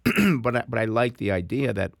 but I like the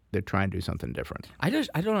idea that they're trying to do something different. I don't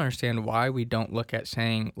understand why we don't look at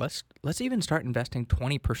saying, let's even start investing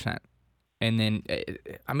 20%. And then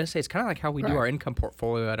I'm going to say it's kind of like how we do our income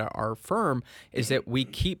portfolio at our firm is that we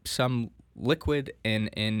keep some liquid in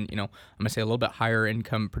I'm going to say a little bit higher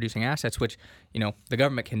income producing assets, which, the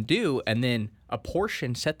government can do. And then a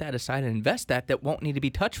portion, set that aside and invest that won't need to be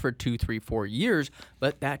touched for 2, 3, 4 years.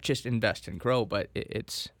 Let that just invest and grow. But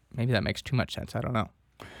it's maybe that makes too much sense. I don't know.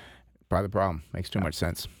 Part of the problem. Makes too much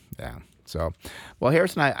sense. Yeah. So, well,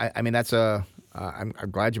 Harrison, I mean, that's I'm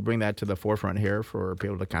glad you bring that to the forefront here for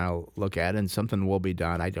people to kind of look at, and something will be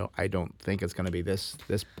done. I don't think it's going to be this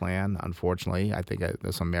plan, unfortunately. I think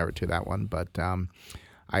there's some merit to that one, but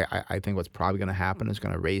I think what's probably going to happen is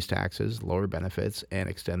going to raise taxes, lower benefits, and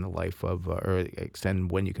extend the life of or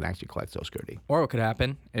extend when you can actually collect Social Security. Or what could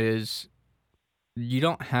happen is you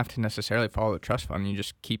don't have to necessarily follow the trust fund. You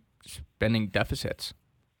just keep spending deficits.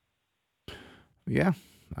 Yeah.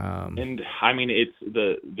 And I mean, it's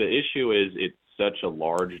the issue is it's such a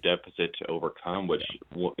large deficit to overcome, which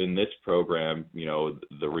in this program,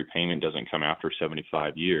 the repayment doesn't come after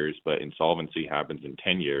 75 years, but insolvency happens in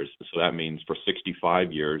 10 years. So that means for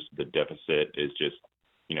 65 years, the deficit is just,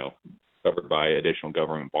 covered by additional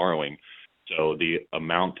government borrowing. So the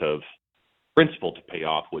amount of principal to pay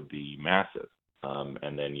off would be massive.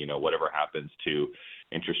 And then, whatever happens to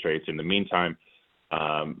interest rates in the meantime,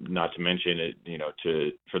 not to mention it,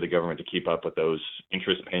 for the government to keep up with those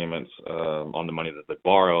interest payments on the money that they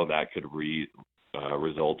borrow, that could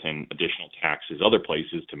result in additional taxes other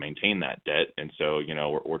places to maintain that debt. And so,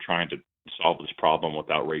 we're trying to solve this problem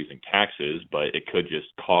without raising taxes, but it could just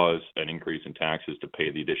cause an increase in taxes to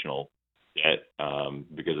pay the additional debt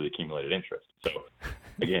because of the accumulated interest. So,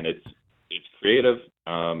 again, it's creative.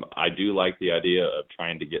 I do like the idea of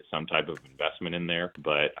trying to get some type of investment in there,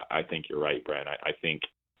 but I think you're right, Brad. I think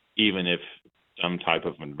even if some type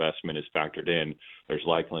of investment is factored in, there's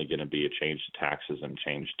likely going to be a change to taxes and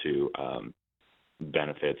change to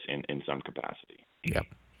benefits in some capacity. Yep.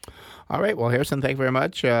 All right. Well, Harrison, thank you very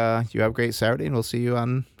much. You have a great Saturday, and we'll see you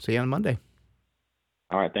on Monday.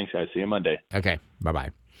 All right. Thanks, guys. See you Monday. Okay.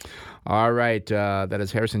 Bye-bye. All right. That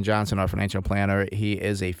is Harrison Johnson, our financial planner. He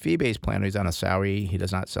is a fee-based planner. He's on a salary. He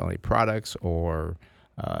does not sell any products or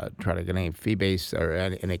try to get any fee-based or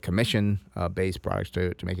any commission-based products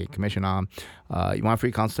to make a commission on. You want a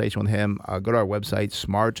free consultation with him, go to our website,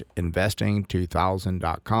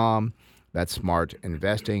 smartinvesting2000.com. That's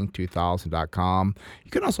smartinvesting2000.com.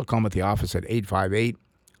 You can also call him at the office at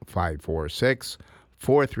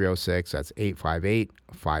 858-546-4306. That's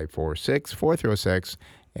 858-546-4306.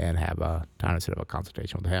 And have a time to set up a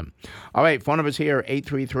consultation with him. All right, phone number's here,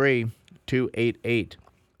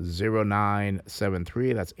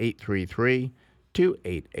 833-288-0973. That's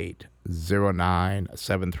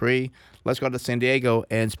 833-288-0973. Let's go to San Diego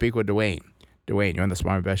and speak with Dwayne. Dwayne, you're on the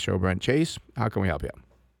Smart Invest Show, Brent Chase. How can we help you?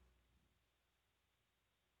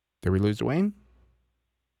 Did we lose Dwayne?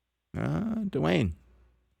 Dwayne.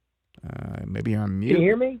 Maybe you're on mute. Can you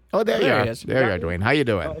hear me? Oh, there you are. He is. There you are, Dwayne. How you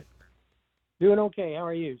doing? Doing okay. How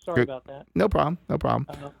are you? Sorry Good. about that. No problem.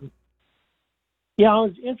 Yeah, I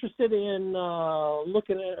was interested in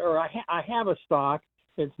looking at, or I have a stock.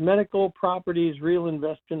 It's Medical Properties Real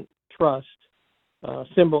Investment Trust,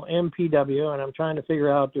 symbol MPW, and I'm trying to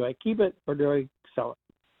figure out, do I keep it or do I sell it?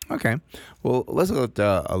 Okay. Well, let's look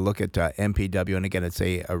at MPW. And again, it's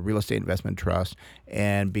a real estate investment trust.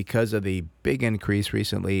 And because of the big increase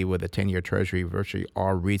recently with the 10-year treasury, virtually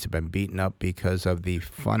all REITs have been beaten up because of the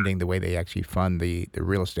funding, the way they actually fund the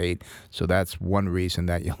real estate. So that's one reason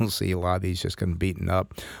that you'll see a lot of these just getting beaten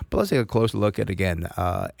up. But let's take a closer look at, again,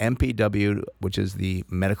 MPW, which is the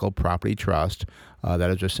Medical Property Trust.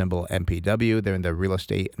 That is their symbol, MPW. They're in the real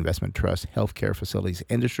estate investment trust healthcare facilities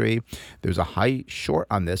industry. There's a high short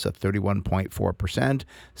on this of 31.4%,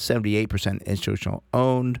 78% institutional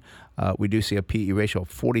owned. We do see a PE ratio of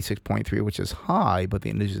 46.3, which is high, but the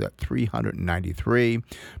industry is at 393.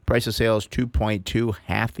 Price of sales 2.2,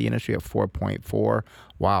 half the industry at 4.4.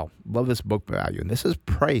 Wow, love this book value. And this is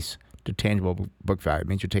price to tangible book value. It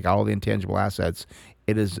means you take all the intangible assets,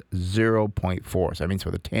 it is 0.4. So that means for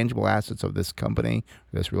the tangible assets of this company,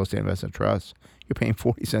 this real estate investment trust, you're paying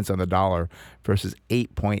 40 cents on the dollar versus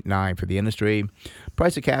 8.9 for the industry.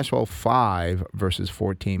 Price of cash flow, 5 versus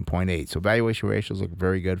 14.8. So valuation ratios look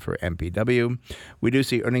very good for MPW. We do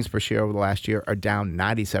see earnings per share over the last year are down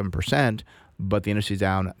 97%, but the industry is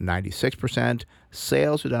down 96%.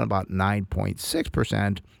 Sales are down about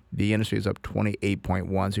 9.6%. The industry is up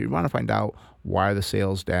 28.1%. So you want to find out why are the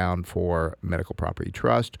sales down for Medical Property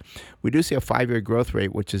Trust. We do see a 5-year growth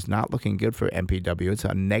rate, which is not looking good for MPW. It's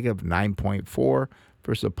a negative 9.4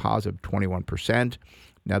 versus a positive 21%.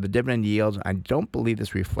 Now, the dividend yield, I don't believe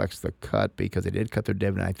this reflects the cut because they did cut their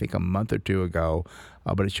dividend, I think, a month or two ago.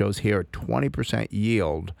 But it shows here a 20%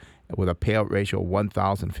 yield with a payout ratio of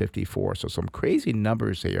 1,054. So some crazy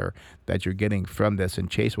numbers here that you're getting from this. And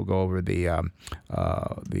Chase will go over the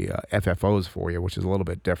FFOs for you, which is a little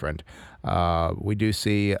bit different. We do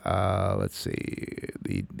see, the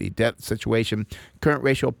debt situation. Current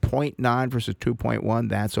ratio 0.9 versus 2.1.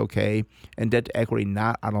 That's okay. And debt to equity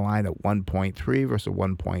not on a line at 1.3 versus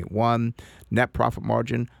 1.1. Net profit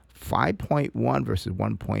margin 5.1 versus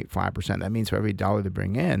 1.5%. That means for every dollar they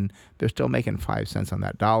bring in, they're still making 5 cents on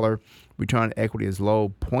that dollar. Return on equity is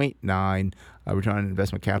low, 0.9. Return on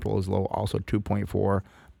investment capital is low, also 2.4.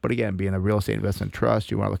 But again, being a real estate investment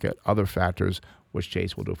trust, you want to look at other factors, which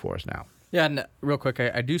Chase will do for us now. Yeah, and real quick,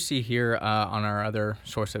 I do see here on our other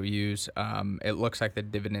source that we use, it looks like the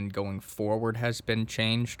dividend going forward has been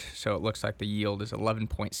changed. So it looks like the yield is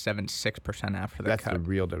 11.76% after the That's cut. the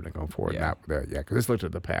real dividend going forward. Yeah. Because this looked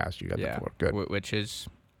at the past. You got the forward. Good. Which is,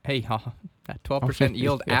 hey, that 12%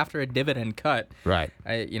 yield after a dividend cut. Right.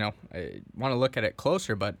 I want to look at it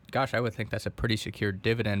closer, but gosh, I would think that's a pretty secure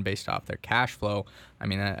dividend based off their cash flow. I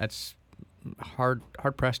mean, that's hard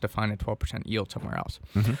pressed to find a 12% yield somewhere else.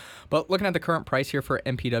 Mm-hmm. But looking at the current price here for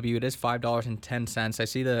MPW, it is $5.10. I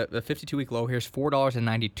see the 52-week low here is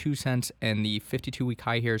 $4.92, and the 52-week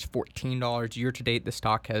high here is $14. Year to date, the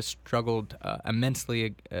stock has struggled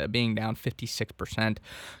immensely, being down 56%.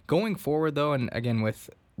 Going forward, though, and again with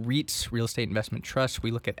REITs, Real Estate Investment Trust, we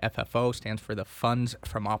look at FFO, stands for the funds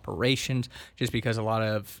from operations, just because a lot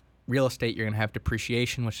of real estate, you're going to have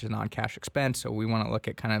depreciation, which is a non-cash expense. So we want to look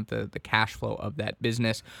at kind of the cash flow of that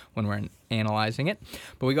business when we're analyzing it.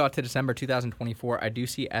 But we go out to December 2024. I do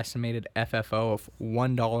see estimated FFO of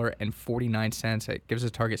 $1.49. It gives us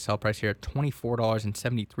a target sell price here of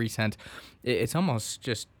 $24.73. It's almost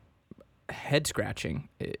just head-scratching.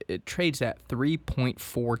 It trades at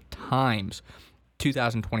 3.4 times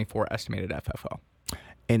 2024 estimated FFO.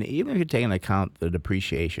 And even if you take into account the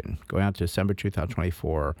depreciation, going out to December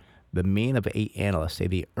 2024, the mean of 8 analysts say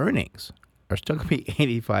the earnings are still going to be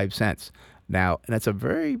 85 cents. Now, and it's a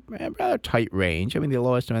very rather tight range. I mean, the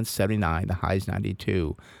lowest one's 79, the high's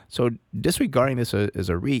 92. So disregarding this as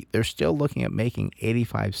a REIT, they're still looking at making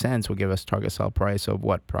 85 cents will give us target sell price of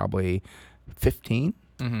what, probably 15?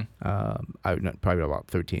 Probably about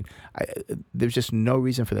 13. There's just no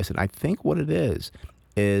reason for this. And I think what it is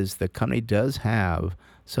the company does have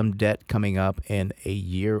some debt coming up in a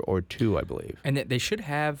year or two, I believe. And they should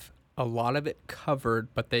have a lot of it covered,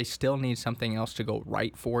 but they still need something else to go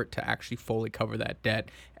right for it to actually fully cover that debt.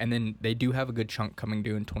 And then they do have a good chunk coming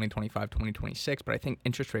due in 2025, 2026, but I think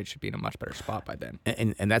interest rates should be in a much better spot by then.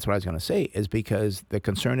 And that's what I was going to say, is because the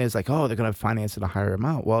concern is like, oh, they're going to finance at a higher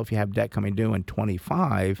amount. Well, if you have debt coming due in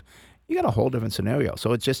 25, you got a whole different scenario.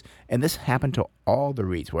 So it's just, and this happened to all the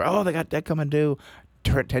REITs where, oh, they got debt coming due,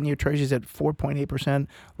 10-year treasuries at 4.8%.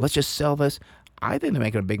 Let's just sell this. I think they're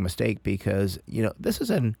making a big mistake because, this is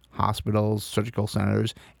in hospitals, surgical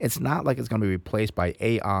centers. It's not like it's going to be replaced by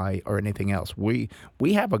AI or anything else. We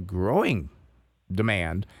have a growing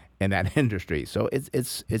demand in that industry. So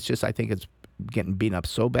it's just, I think it's getting beaten up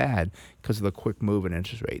so bad because of the quick move in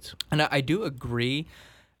interest rates. And I do agree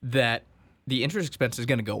that the interest expense is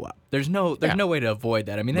going to go up. There's no way to avoid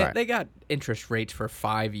that. I mean, they got interest rates for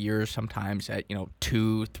 5 years sometimes at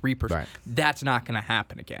 2-3%. Right. That's not going to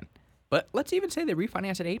happen again. But let's even say they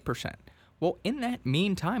refinance at 8%. Well, in that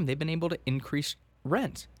meantime, they've been able to increase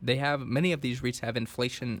rents. Many of these REITs have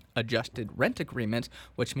inflation-adjusted rent agreements,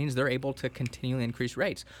 which means they're able to continually increase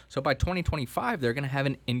rates. So by 2025, they're going to have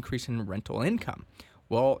an increase in rental income.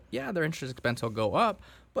 Well, yeah, their interest expense will go up,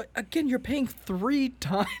 but again, you're paying 3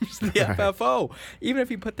 times the FFO. Even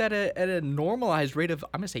if you put that at a normalized rate of,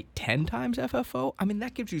 I'm going to say 10 times FFO, I mean,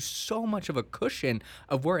 that gives you so much of a cushion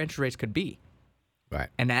of where interest rates could be. Right.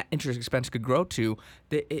 And that interest expense could grow to,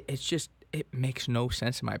 it makes no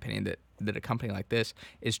sense, in my opinion, that a company like this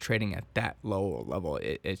is trading at that low level.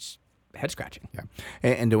 It's head-scratching. Yeah.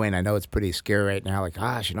 And Dwayne, I know it's pretty scary right now. Like,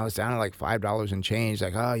 gosh, it's down to like $5 and change.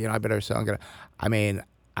 Like, oh, I better sell. I mean,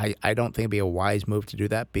 I don't think it'd be a wise move to do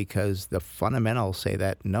that because the fundamentals say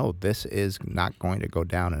that, no, this is not going to go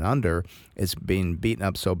down and under. It's being beaten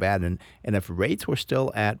up so bad. And if rates were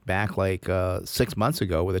still at back like 6 months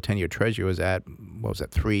ago where the 10-year treasury was at,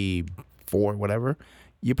 3, 4, whatever,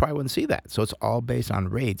 you probably wouldn't see that. So it's all based on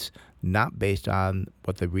rates, not based on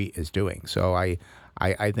what the REIT is doing. So I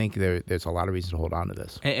think there's a lot of reasons to hold on to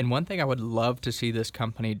this. And one thing I would love to see this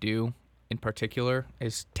company do in particular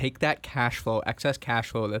is take that cash flow, excess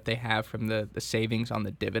cash flow that they have from the savings on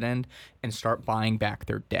the dividend and start buying back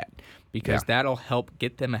their debt because that'll help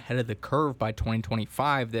get them ahead of the curve by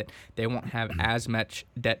 2025 that they won't have as much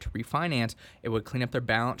debt to refinance. It would clean up their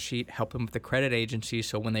balance sheet, help them with the credit agencies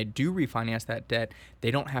so when they do refinance that debt,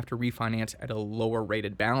 they don't have to refinance at a lower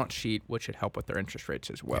rated balance sheet, which should help with their interest rates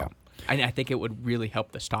as well. Yeah. And I think it would really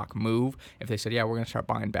help the stock move if they said, yeah, we're going to start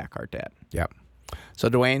buying back our debt. Yep. So,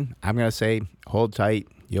 Dwayne, I'm going to say hold tight.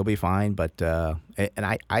 You'll be fine. But I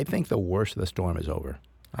think the worst of the storm is over.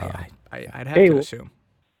 I'd have to assume.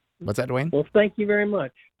 What's that, Dwayne? Well, thank you very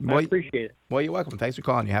much. I appreciate it. Well, you're welcome. Thanks for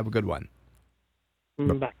calling. You have a good one.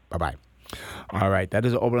 Bye. Bye-bye. All right. That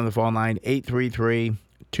is open on the phone line,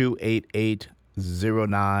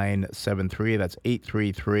 833-288-0973. That's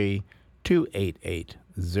 833-288-0973.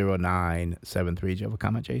 0973. Do you have a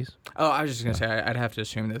comment, Chase? Oh, I was just going to say, I'd have to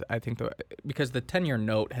assume that I think because the 10-year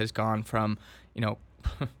note has gone from,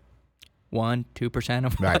 1-2%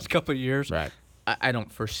 over the last couple of years. Right. I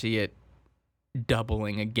don't foresee it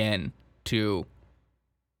doubling again to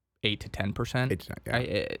 8 to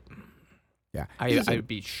 10%. I'd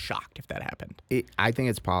be shocked if that happened. I think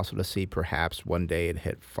it's possible to see perhaps one day it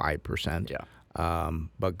hit 5%. Yeah.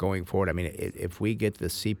 But going forward, I mean, if we get the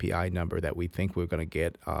CPI number that we think we're going to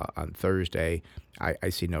get on Thursday, I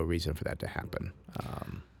see no reason for that to happen.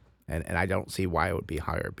 And I don't see why it would be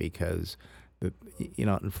higher because,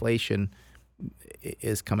 inflation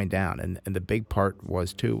is coming down. And the big part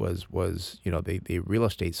was the real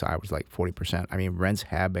estate side was like 40%. I mean, rents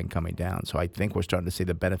have been coming down. So I think we're starting to see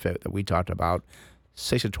the benefit that we talked about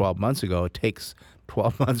 6 to 12 months ago. It takes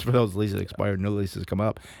 12 months for those leases to expire, new leases come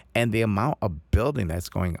up. And the amount of building that's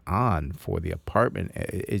going on for the apartment,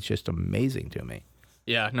 it's just amazing to me.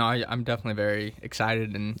 Yeah, no, I'm definitely very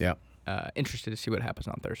excited and interested to see what happens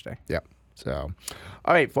on Thursday. Yep. So,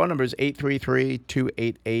 all right, phone number is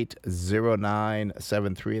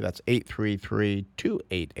 833-288-0973. That's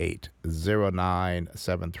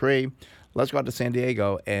 833-288-0973. Let's go out to San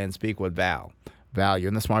Diego and speak with Val. Val, you're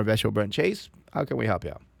in the Smart Investment Show, Brent Chase. How can we help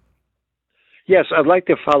you out? Yes, I'd like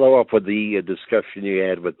to follow up with the discussion you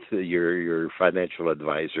had with your financial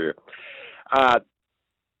advisor.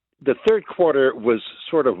 the third quarter was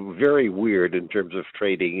sort of very weird in terms of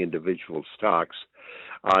trading individual stocks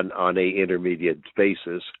on a intermediate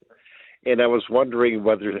basis. And I was wondering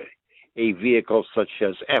whether a vehicle such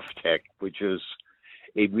as FTech, which is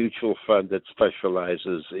a mutual fund that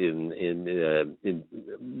specializes in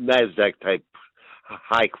Nasdaq type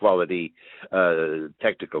high quality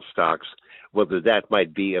technical stocks, whether that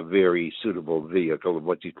might be a very suitable vehicle and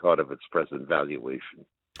what you thought of its present valuation.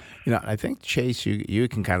 I think, Chase, you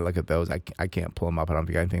can kind of look at those. I can't pull them up. I don't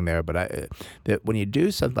think anything there. But that when you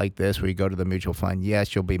do something like this, where you go to the mutual fund,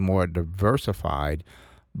 yes, you'll be more diversified,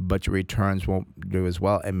 but your returns won't do as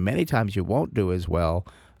well. And many times you won't do as well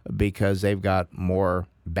because they've got more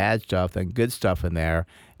bad stuff than good stuff in there.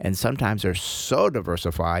 And sometimes they're so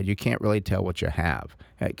diversified, you can't really tell what you have.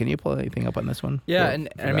 Can you pull anything up on this one? Yeah,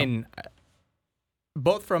 I mean,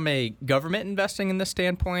 both from a government investing in this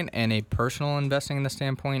standpoint and a personal investing in this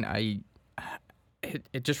standpoint,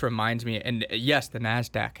 it just reminds me, and yes, the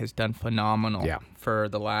NASDAQ has done phenomenal for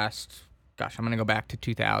the last, I'm going to go back to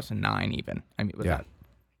 2009 even. I mean, that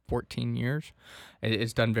 14 years?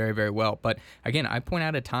 It's done very, very well. But again, I point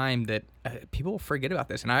out a time that people forget about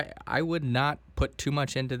this, and I would not put too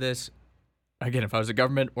much into this, again, if I was a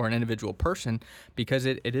government or an individual person, because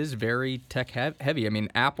it is very tech heavy. I mean,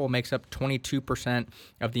 Apple makes up 22%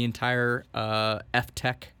 of the entire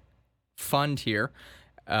FTech fund here.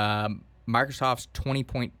 Microsoft's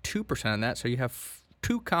 20.2% of that. So you have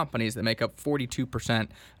two companies that make up 42%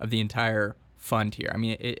 of the entire fund here. I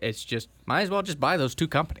mean, it's just, might as well just buy those two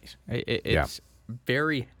companies. It's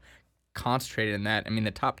very concentrated in that. I mean,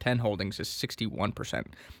 the top 10 holdings is 61%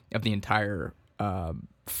 of the entire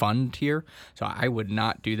fund here. So I would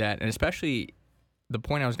not do that. And especially the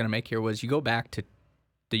point I was going to make here was you go back to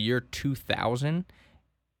the year 2000,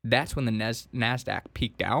 that's when the NASDAQ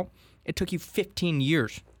peaked out. It took you 15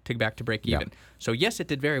 years to get back to break even. So yes, it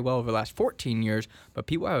did very well over the last 14 years, but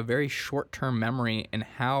people have a very short-term memory in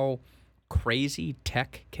how crazy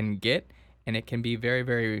tech can get, and it can be very,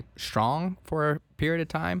 very strong for a period of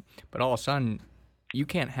time, but all of a sudden you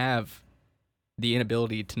can't have the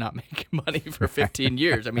inability to not make money for 15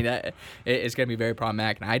 years. I mean, it's going to be very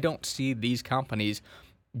problematic, and I don't see these companies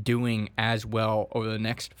doing as well over the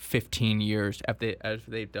next 15 years as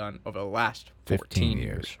they've done over the last 14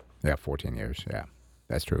 years. Yeah, 14 years. Yeah,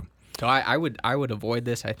 that's true. So I would avoid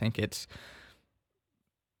this. I think it's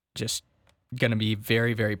just going to be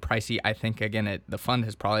very, very pricey. I think, again, the fund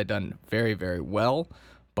has probably done very, very well,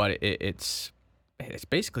 but it's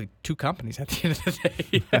basically two companies at the end of the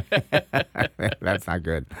day. That's not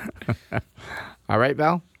good. All right,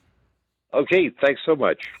 Val? Okay, thanks so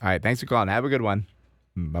much. All right, thanks for calling. Have a good one.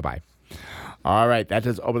 Bye-bye. All right, that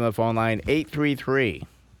just opened the phone line,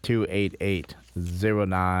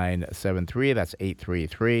 833-288-0973. That's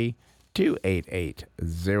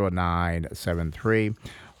 833-288-0973.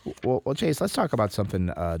 Well, Chase, let's talk about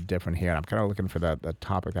something different here. I'm kind of looking for the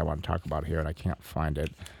topic I want to talk about here, and I can't find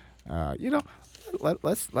it.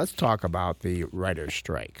 Let's talk about the writer's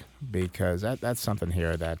strike, because that's something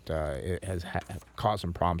here that it has caused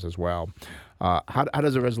some problems as well. How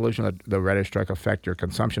does the resolution of the writer's strike affect your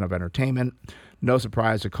consumption of entertainment? No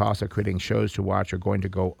surprise, the cost of creating shows to watch are going to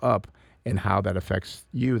go up, and how that affects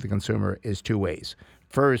you, the consumer, is two ways.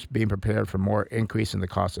 First, being prepared for more increase in the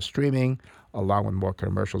cost of streaming, along with more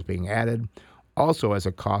commercials being added. Also, as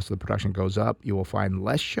the cost of the production goes up, you will find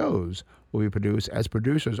less shows will be produced as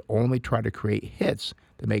producers only try to create hits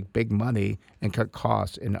that make big money and cut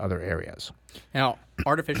costs in other areas. Now,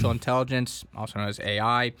 artificial intelligence, also known as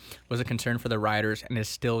AI, was a concern for the writers and is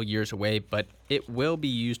still years away, but it will be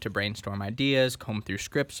used to brainstorm ideas, comb through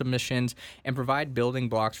script submissions, and provide building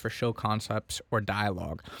blocks for show concepts or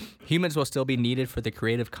dialogue. Humans will still be needed for the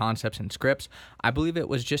creative concepts and scripts. I believe it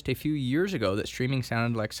was just a few years ago that streaming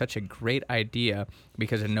sounded like such a great idea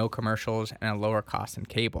because of no commercials and a lower cost than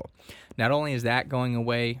cable. Not only is that going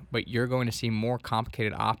away, but you're going to see more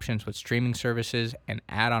complicated options with streaming services and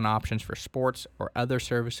add-on options for sports or other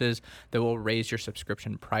services that will raise your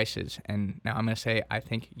subscription prices. And now I'm going to say, I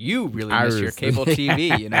think you really miss your cable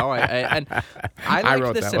TV. You know, I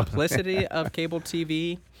like the simplicity of cable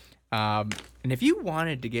TV. And if you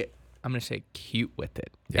wanted to get, I'm going to say, cute with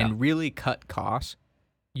it and really cut costs,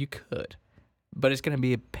 you could. But it's going to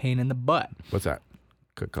be a pain in the butt. What's that?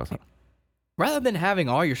 Cut costs. Rather than having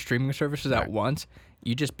all your streaming services at once,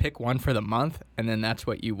 you just pick one for the month, and then that's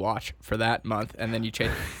what you watch for that month, and then you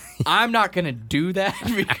change. I'm not going to do that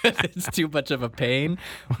because it's too much of a pain,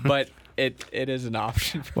 but it is an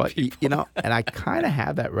option for people. You know, and I kind of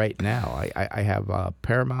have that right now. I have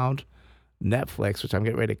Paramount, Netflix, which I'm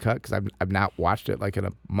getting ready to cut because I've not watched it like in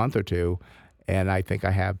a month or two, and I think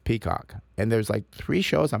I have Peacock. And there's like 3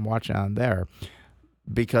 shows I'm watching on there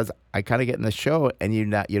because I kind of get in the show, and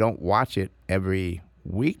you don't watch it every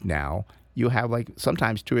week now. You have like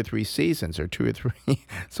sometimes 2 or 3 seasons or 2 or 3.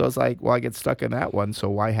 So it's like, well, I get stuck in that one. So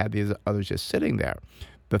why have these others just sitting there?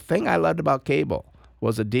 The thing I loved about cable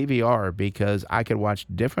was a DVR because I could watch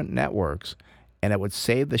different networks and it would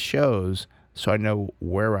save the shows so I know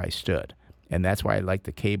where I stood. And that's why I like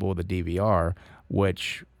the cable, the DVR,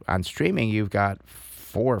 which on streaming, you've got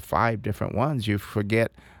 4 or 5 different ones. You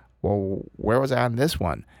forget, well, where was I on this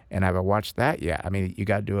one? And have I watched that yet? I mean, you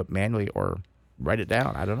got to do it manually or write it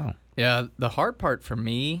down. I don't know. Yeah, the hard part for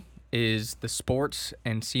me is the sports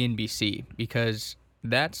and CNBC because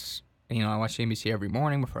that's, I watch CNBC every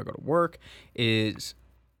morning before I go to work, you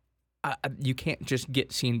can't just get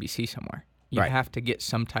CNBC somewhere. You have to get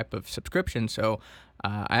some type of subscription. So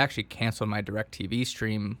I actually canceled my DirecTV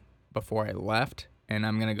stream before I left, and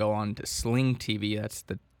I'm going to go on to Sling TV. That's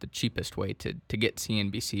the cheapest way to get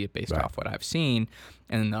CNBC based off what I've seen.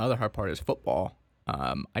 And then the other hard part is football.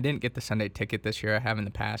 I didn't get the Sunday ticket this year. I have in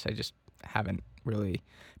the past. I just haven't really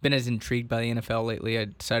been as intrigued by the NFL lately. I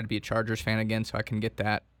decided to be a Chargers fan again so I can get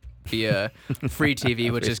that via free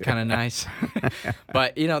TV, which is kind of nice.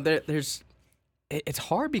 But, it's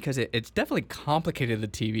hard because it's definitely complicated, the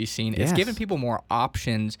TV scene. It's given people more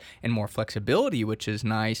options and more flexibility, which is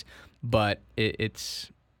nice, but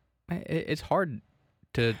it's hard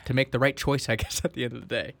to make the right choice, I guess, at the end of the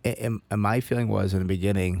day. And my feeling was in the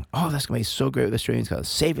beginning, that's going to be so great with the streaming. It's going to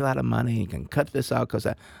save you a lot of money. You can cut this out because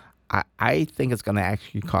I think it's going to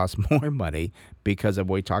actually cost more money because of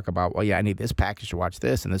what we talk about. Well, I need this package to watch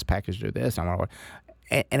this and this package to do this. And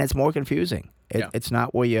it's more confusing. It's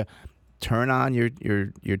not where you turn on your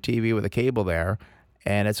TV with a cable there,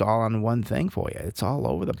 and it's all on one thing for you. It's all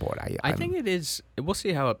over the board. I think it is. We'll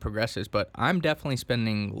see how it progresses, but I'm definitely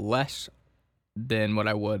spending less than what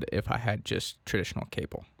I would if I had just traditional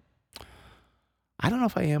cable. I don't know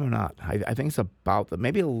if I am or not. I think it's about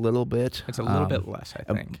maybe a little bit. It's a little bit less,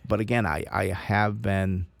 I think. But again, I have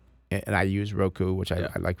been, and I use Roku, which I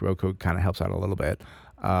like. Roku kind of helps out a little bit.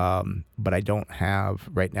 But I don't have,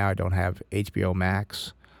 right now, I don't have HBO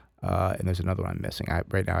Max. And there's another one I'm missing.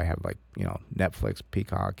 Right now I have Netflix,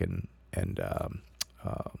 Peacock, and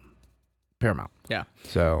Paramount. Yeah.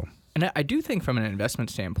 So. And I do think from an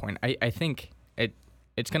investment standpoint, I think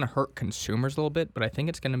it's going to hurt consumers a little bit, but I think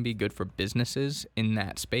it's going to be good for businesses in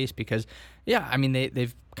that space because,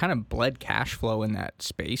 they've kind of bled cash flow in that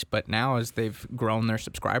space, but now as they've grown their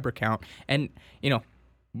subscriber count, and,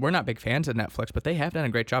 we're not big fans of Netflix, but they have done a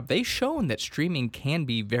great job. They've shown that streaming can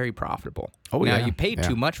be very profitable. Now, you paid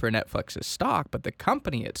too much for Netflix's stock, but the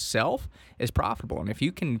company itself is profitable. And if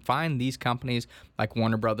you can find these companies like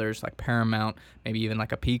Warner Brothers, like Paramount, maybe even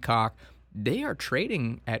like a Peacock, they are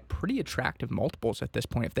trading at pretty attractive multiples at this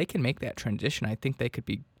point. If they can make that transition, I think they could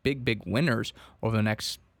be big, big winners over the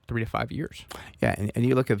next 3 to 5 years. Yeah, and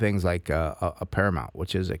you look at things like a Paramount,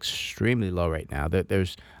 which is extremely low right now. I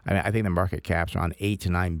think the market cap's around $8 to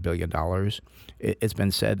 $9 billion. It's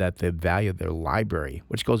been said that the value of their library,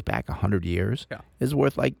 which goes back 100 years, is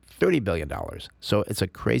worth like $30 billion. So it's a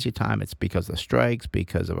crazy time. It's because of the strikes,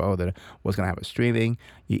 because of what's going to happen with streaming.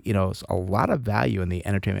 It's a lot of value in the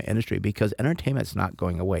entertainment industry because entertainment's not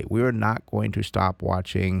going away. We are not going to stop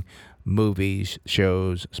watching movies,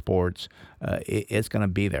 shows, sports. It's going to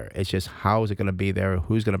be there. It's just how is it going to be there?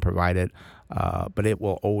 Who's going to provide it? But it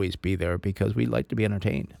will always be there because we like to be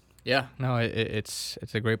entertained. Yeah, no, it's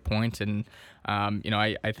a great point, and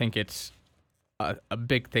I think it's a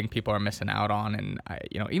big thing people are missing out on, and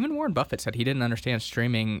even Warren Buffett said he didn't understand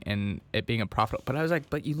streaming and it being a profitable. But I was like,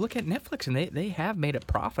 but you look at Netflix and they have made it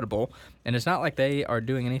profitable, and it's not like they are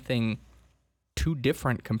doing anything too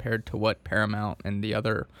different compared to what Paramount and the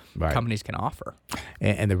other companies can offer.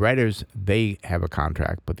 And the writers, they have a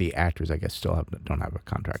contract, but the actors, I guess, still don't have a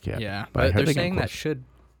contract yet. Yeah, but they're saying that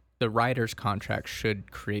the writer's contract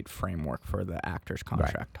should create framework for the actor's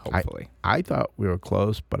contract, hopefully. I thought we were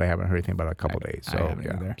close, but I haven't heard anything about it a couple days. So, I haven't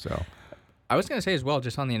either. So. I was going to say as well,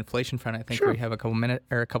 just on the inflation front, I think we have a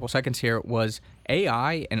couple seconds here, was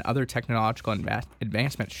AI and other technological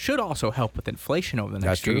advancements should also help with inflation over the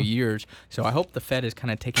next few years. So I hope the Fed is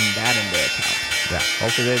kind of taking that into account. Yeah,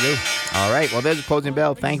 hopefully they do. All right, well, there's a closing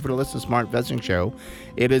bell. Thank you for the Listen to Smart Investing Show.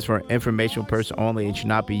 It is for informational purposes only and should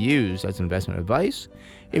not be used as investment advice.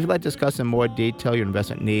 If you'd like to discuss in more detail your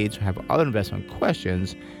investment needs or have other investment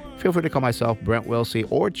questions, feel free to call myself, Brent Wilsey,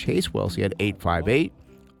 or Chase Wilsey at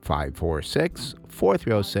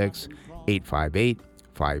 858-546-4306,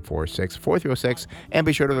 546-4306. And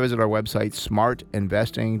be sure to visit our website,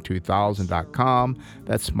 smartinvesting2000.com.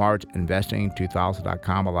 That's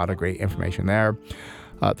smartinvesting2000.com. A lot of great information there.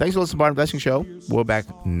 Thanks for listening to the Smart Investing Show. We'll be back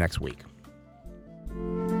next week.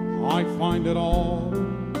 I find it all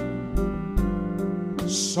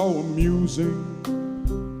so amusing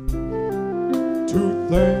to think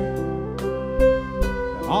that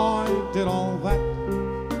I did all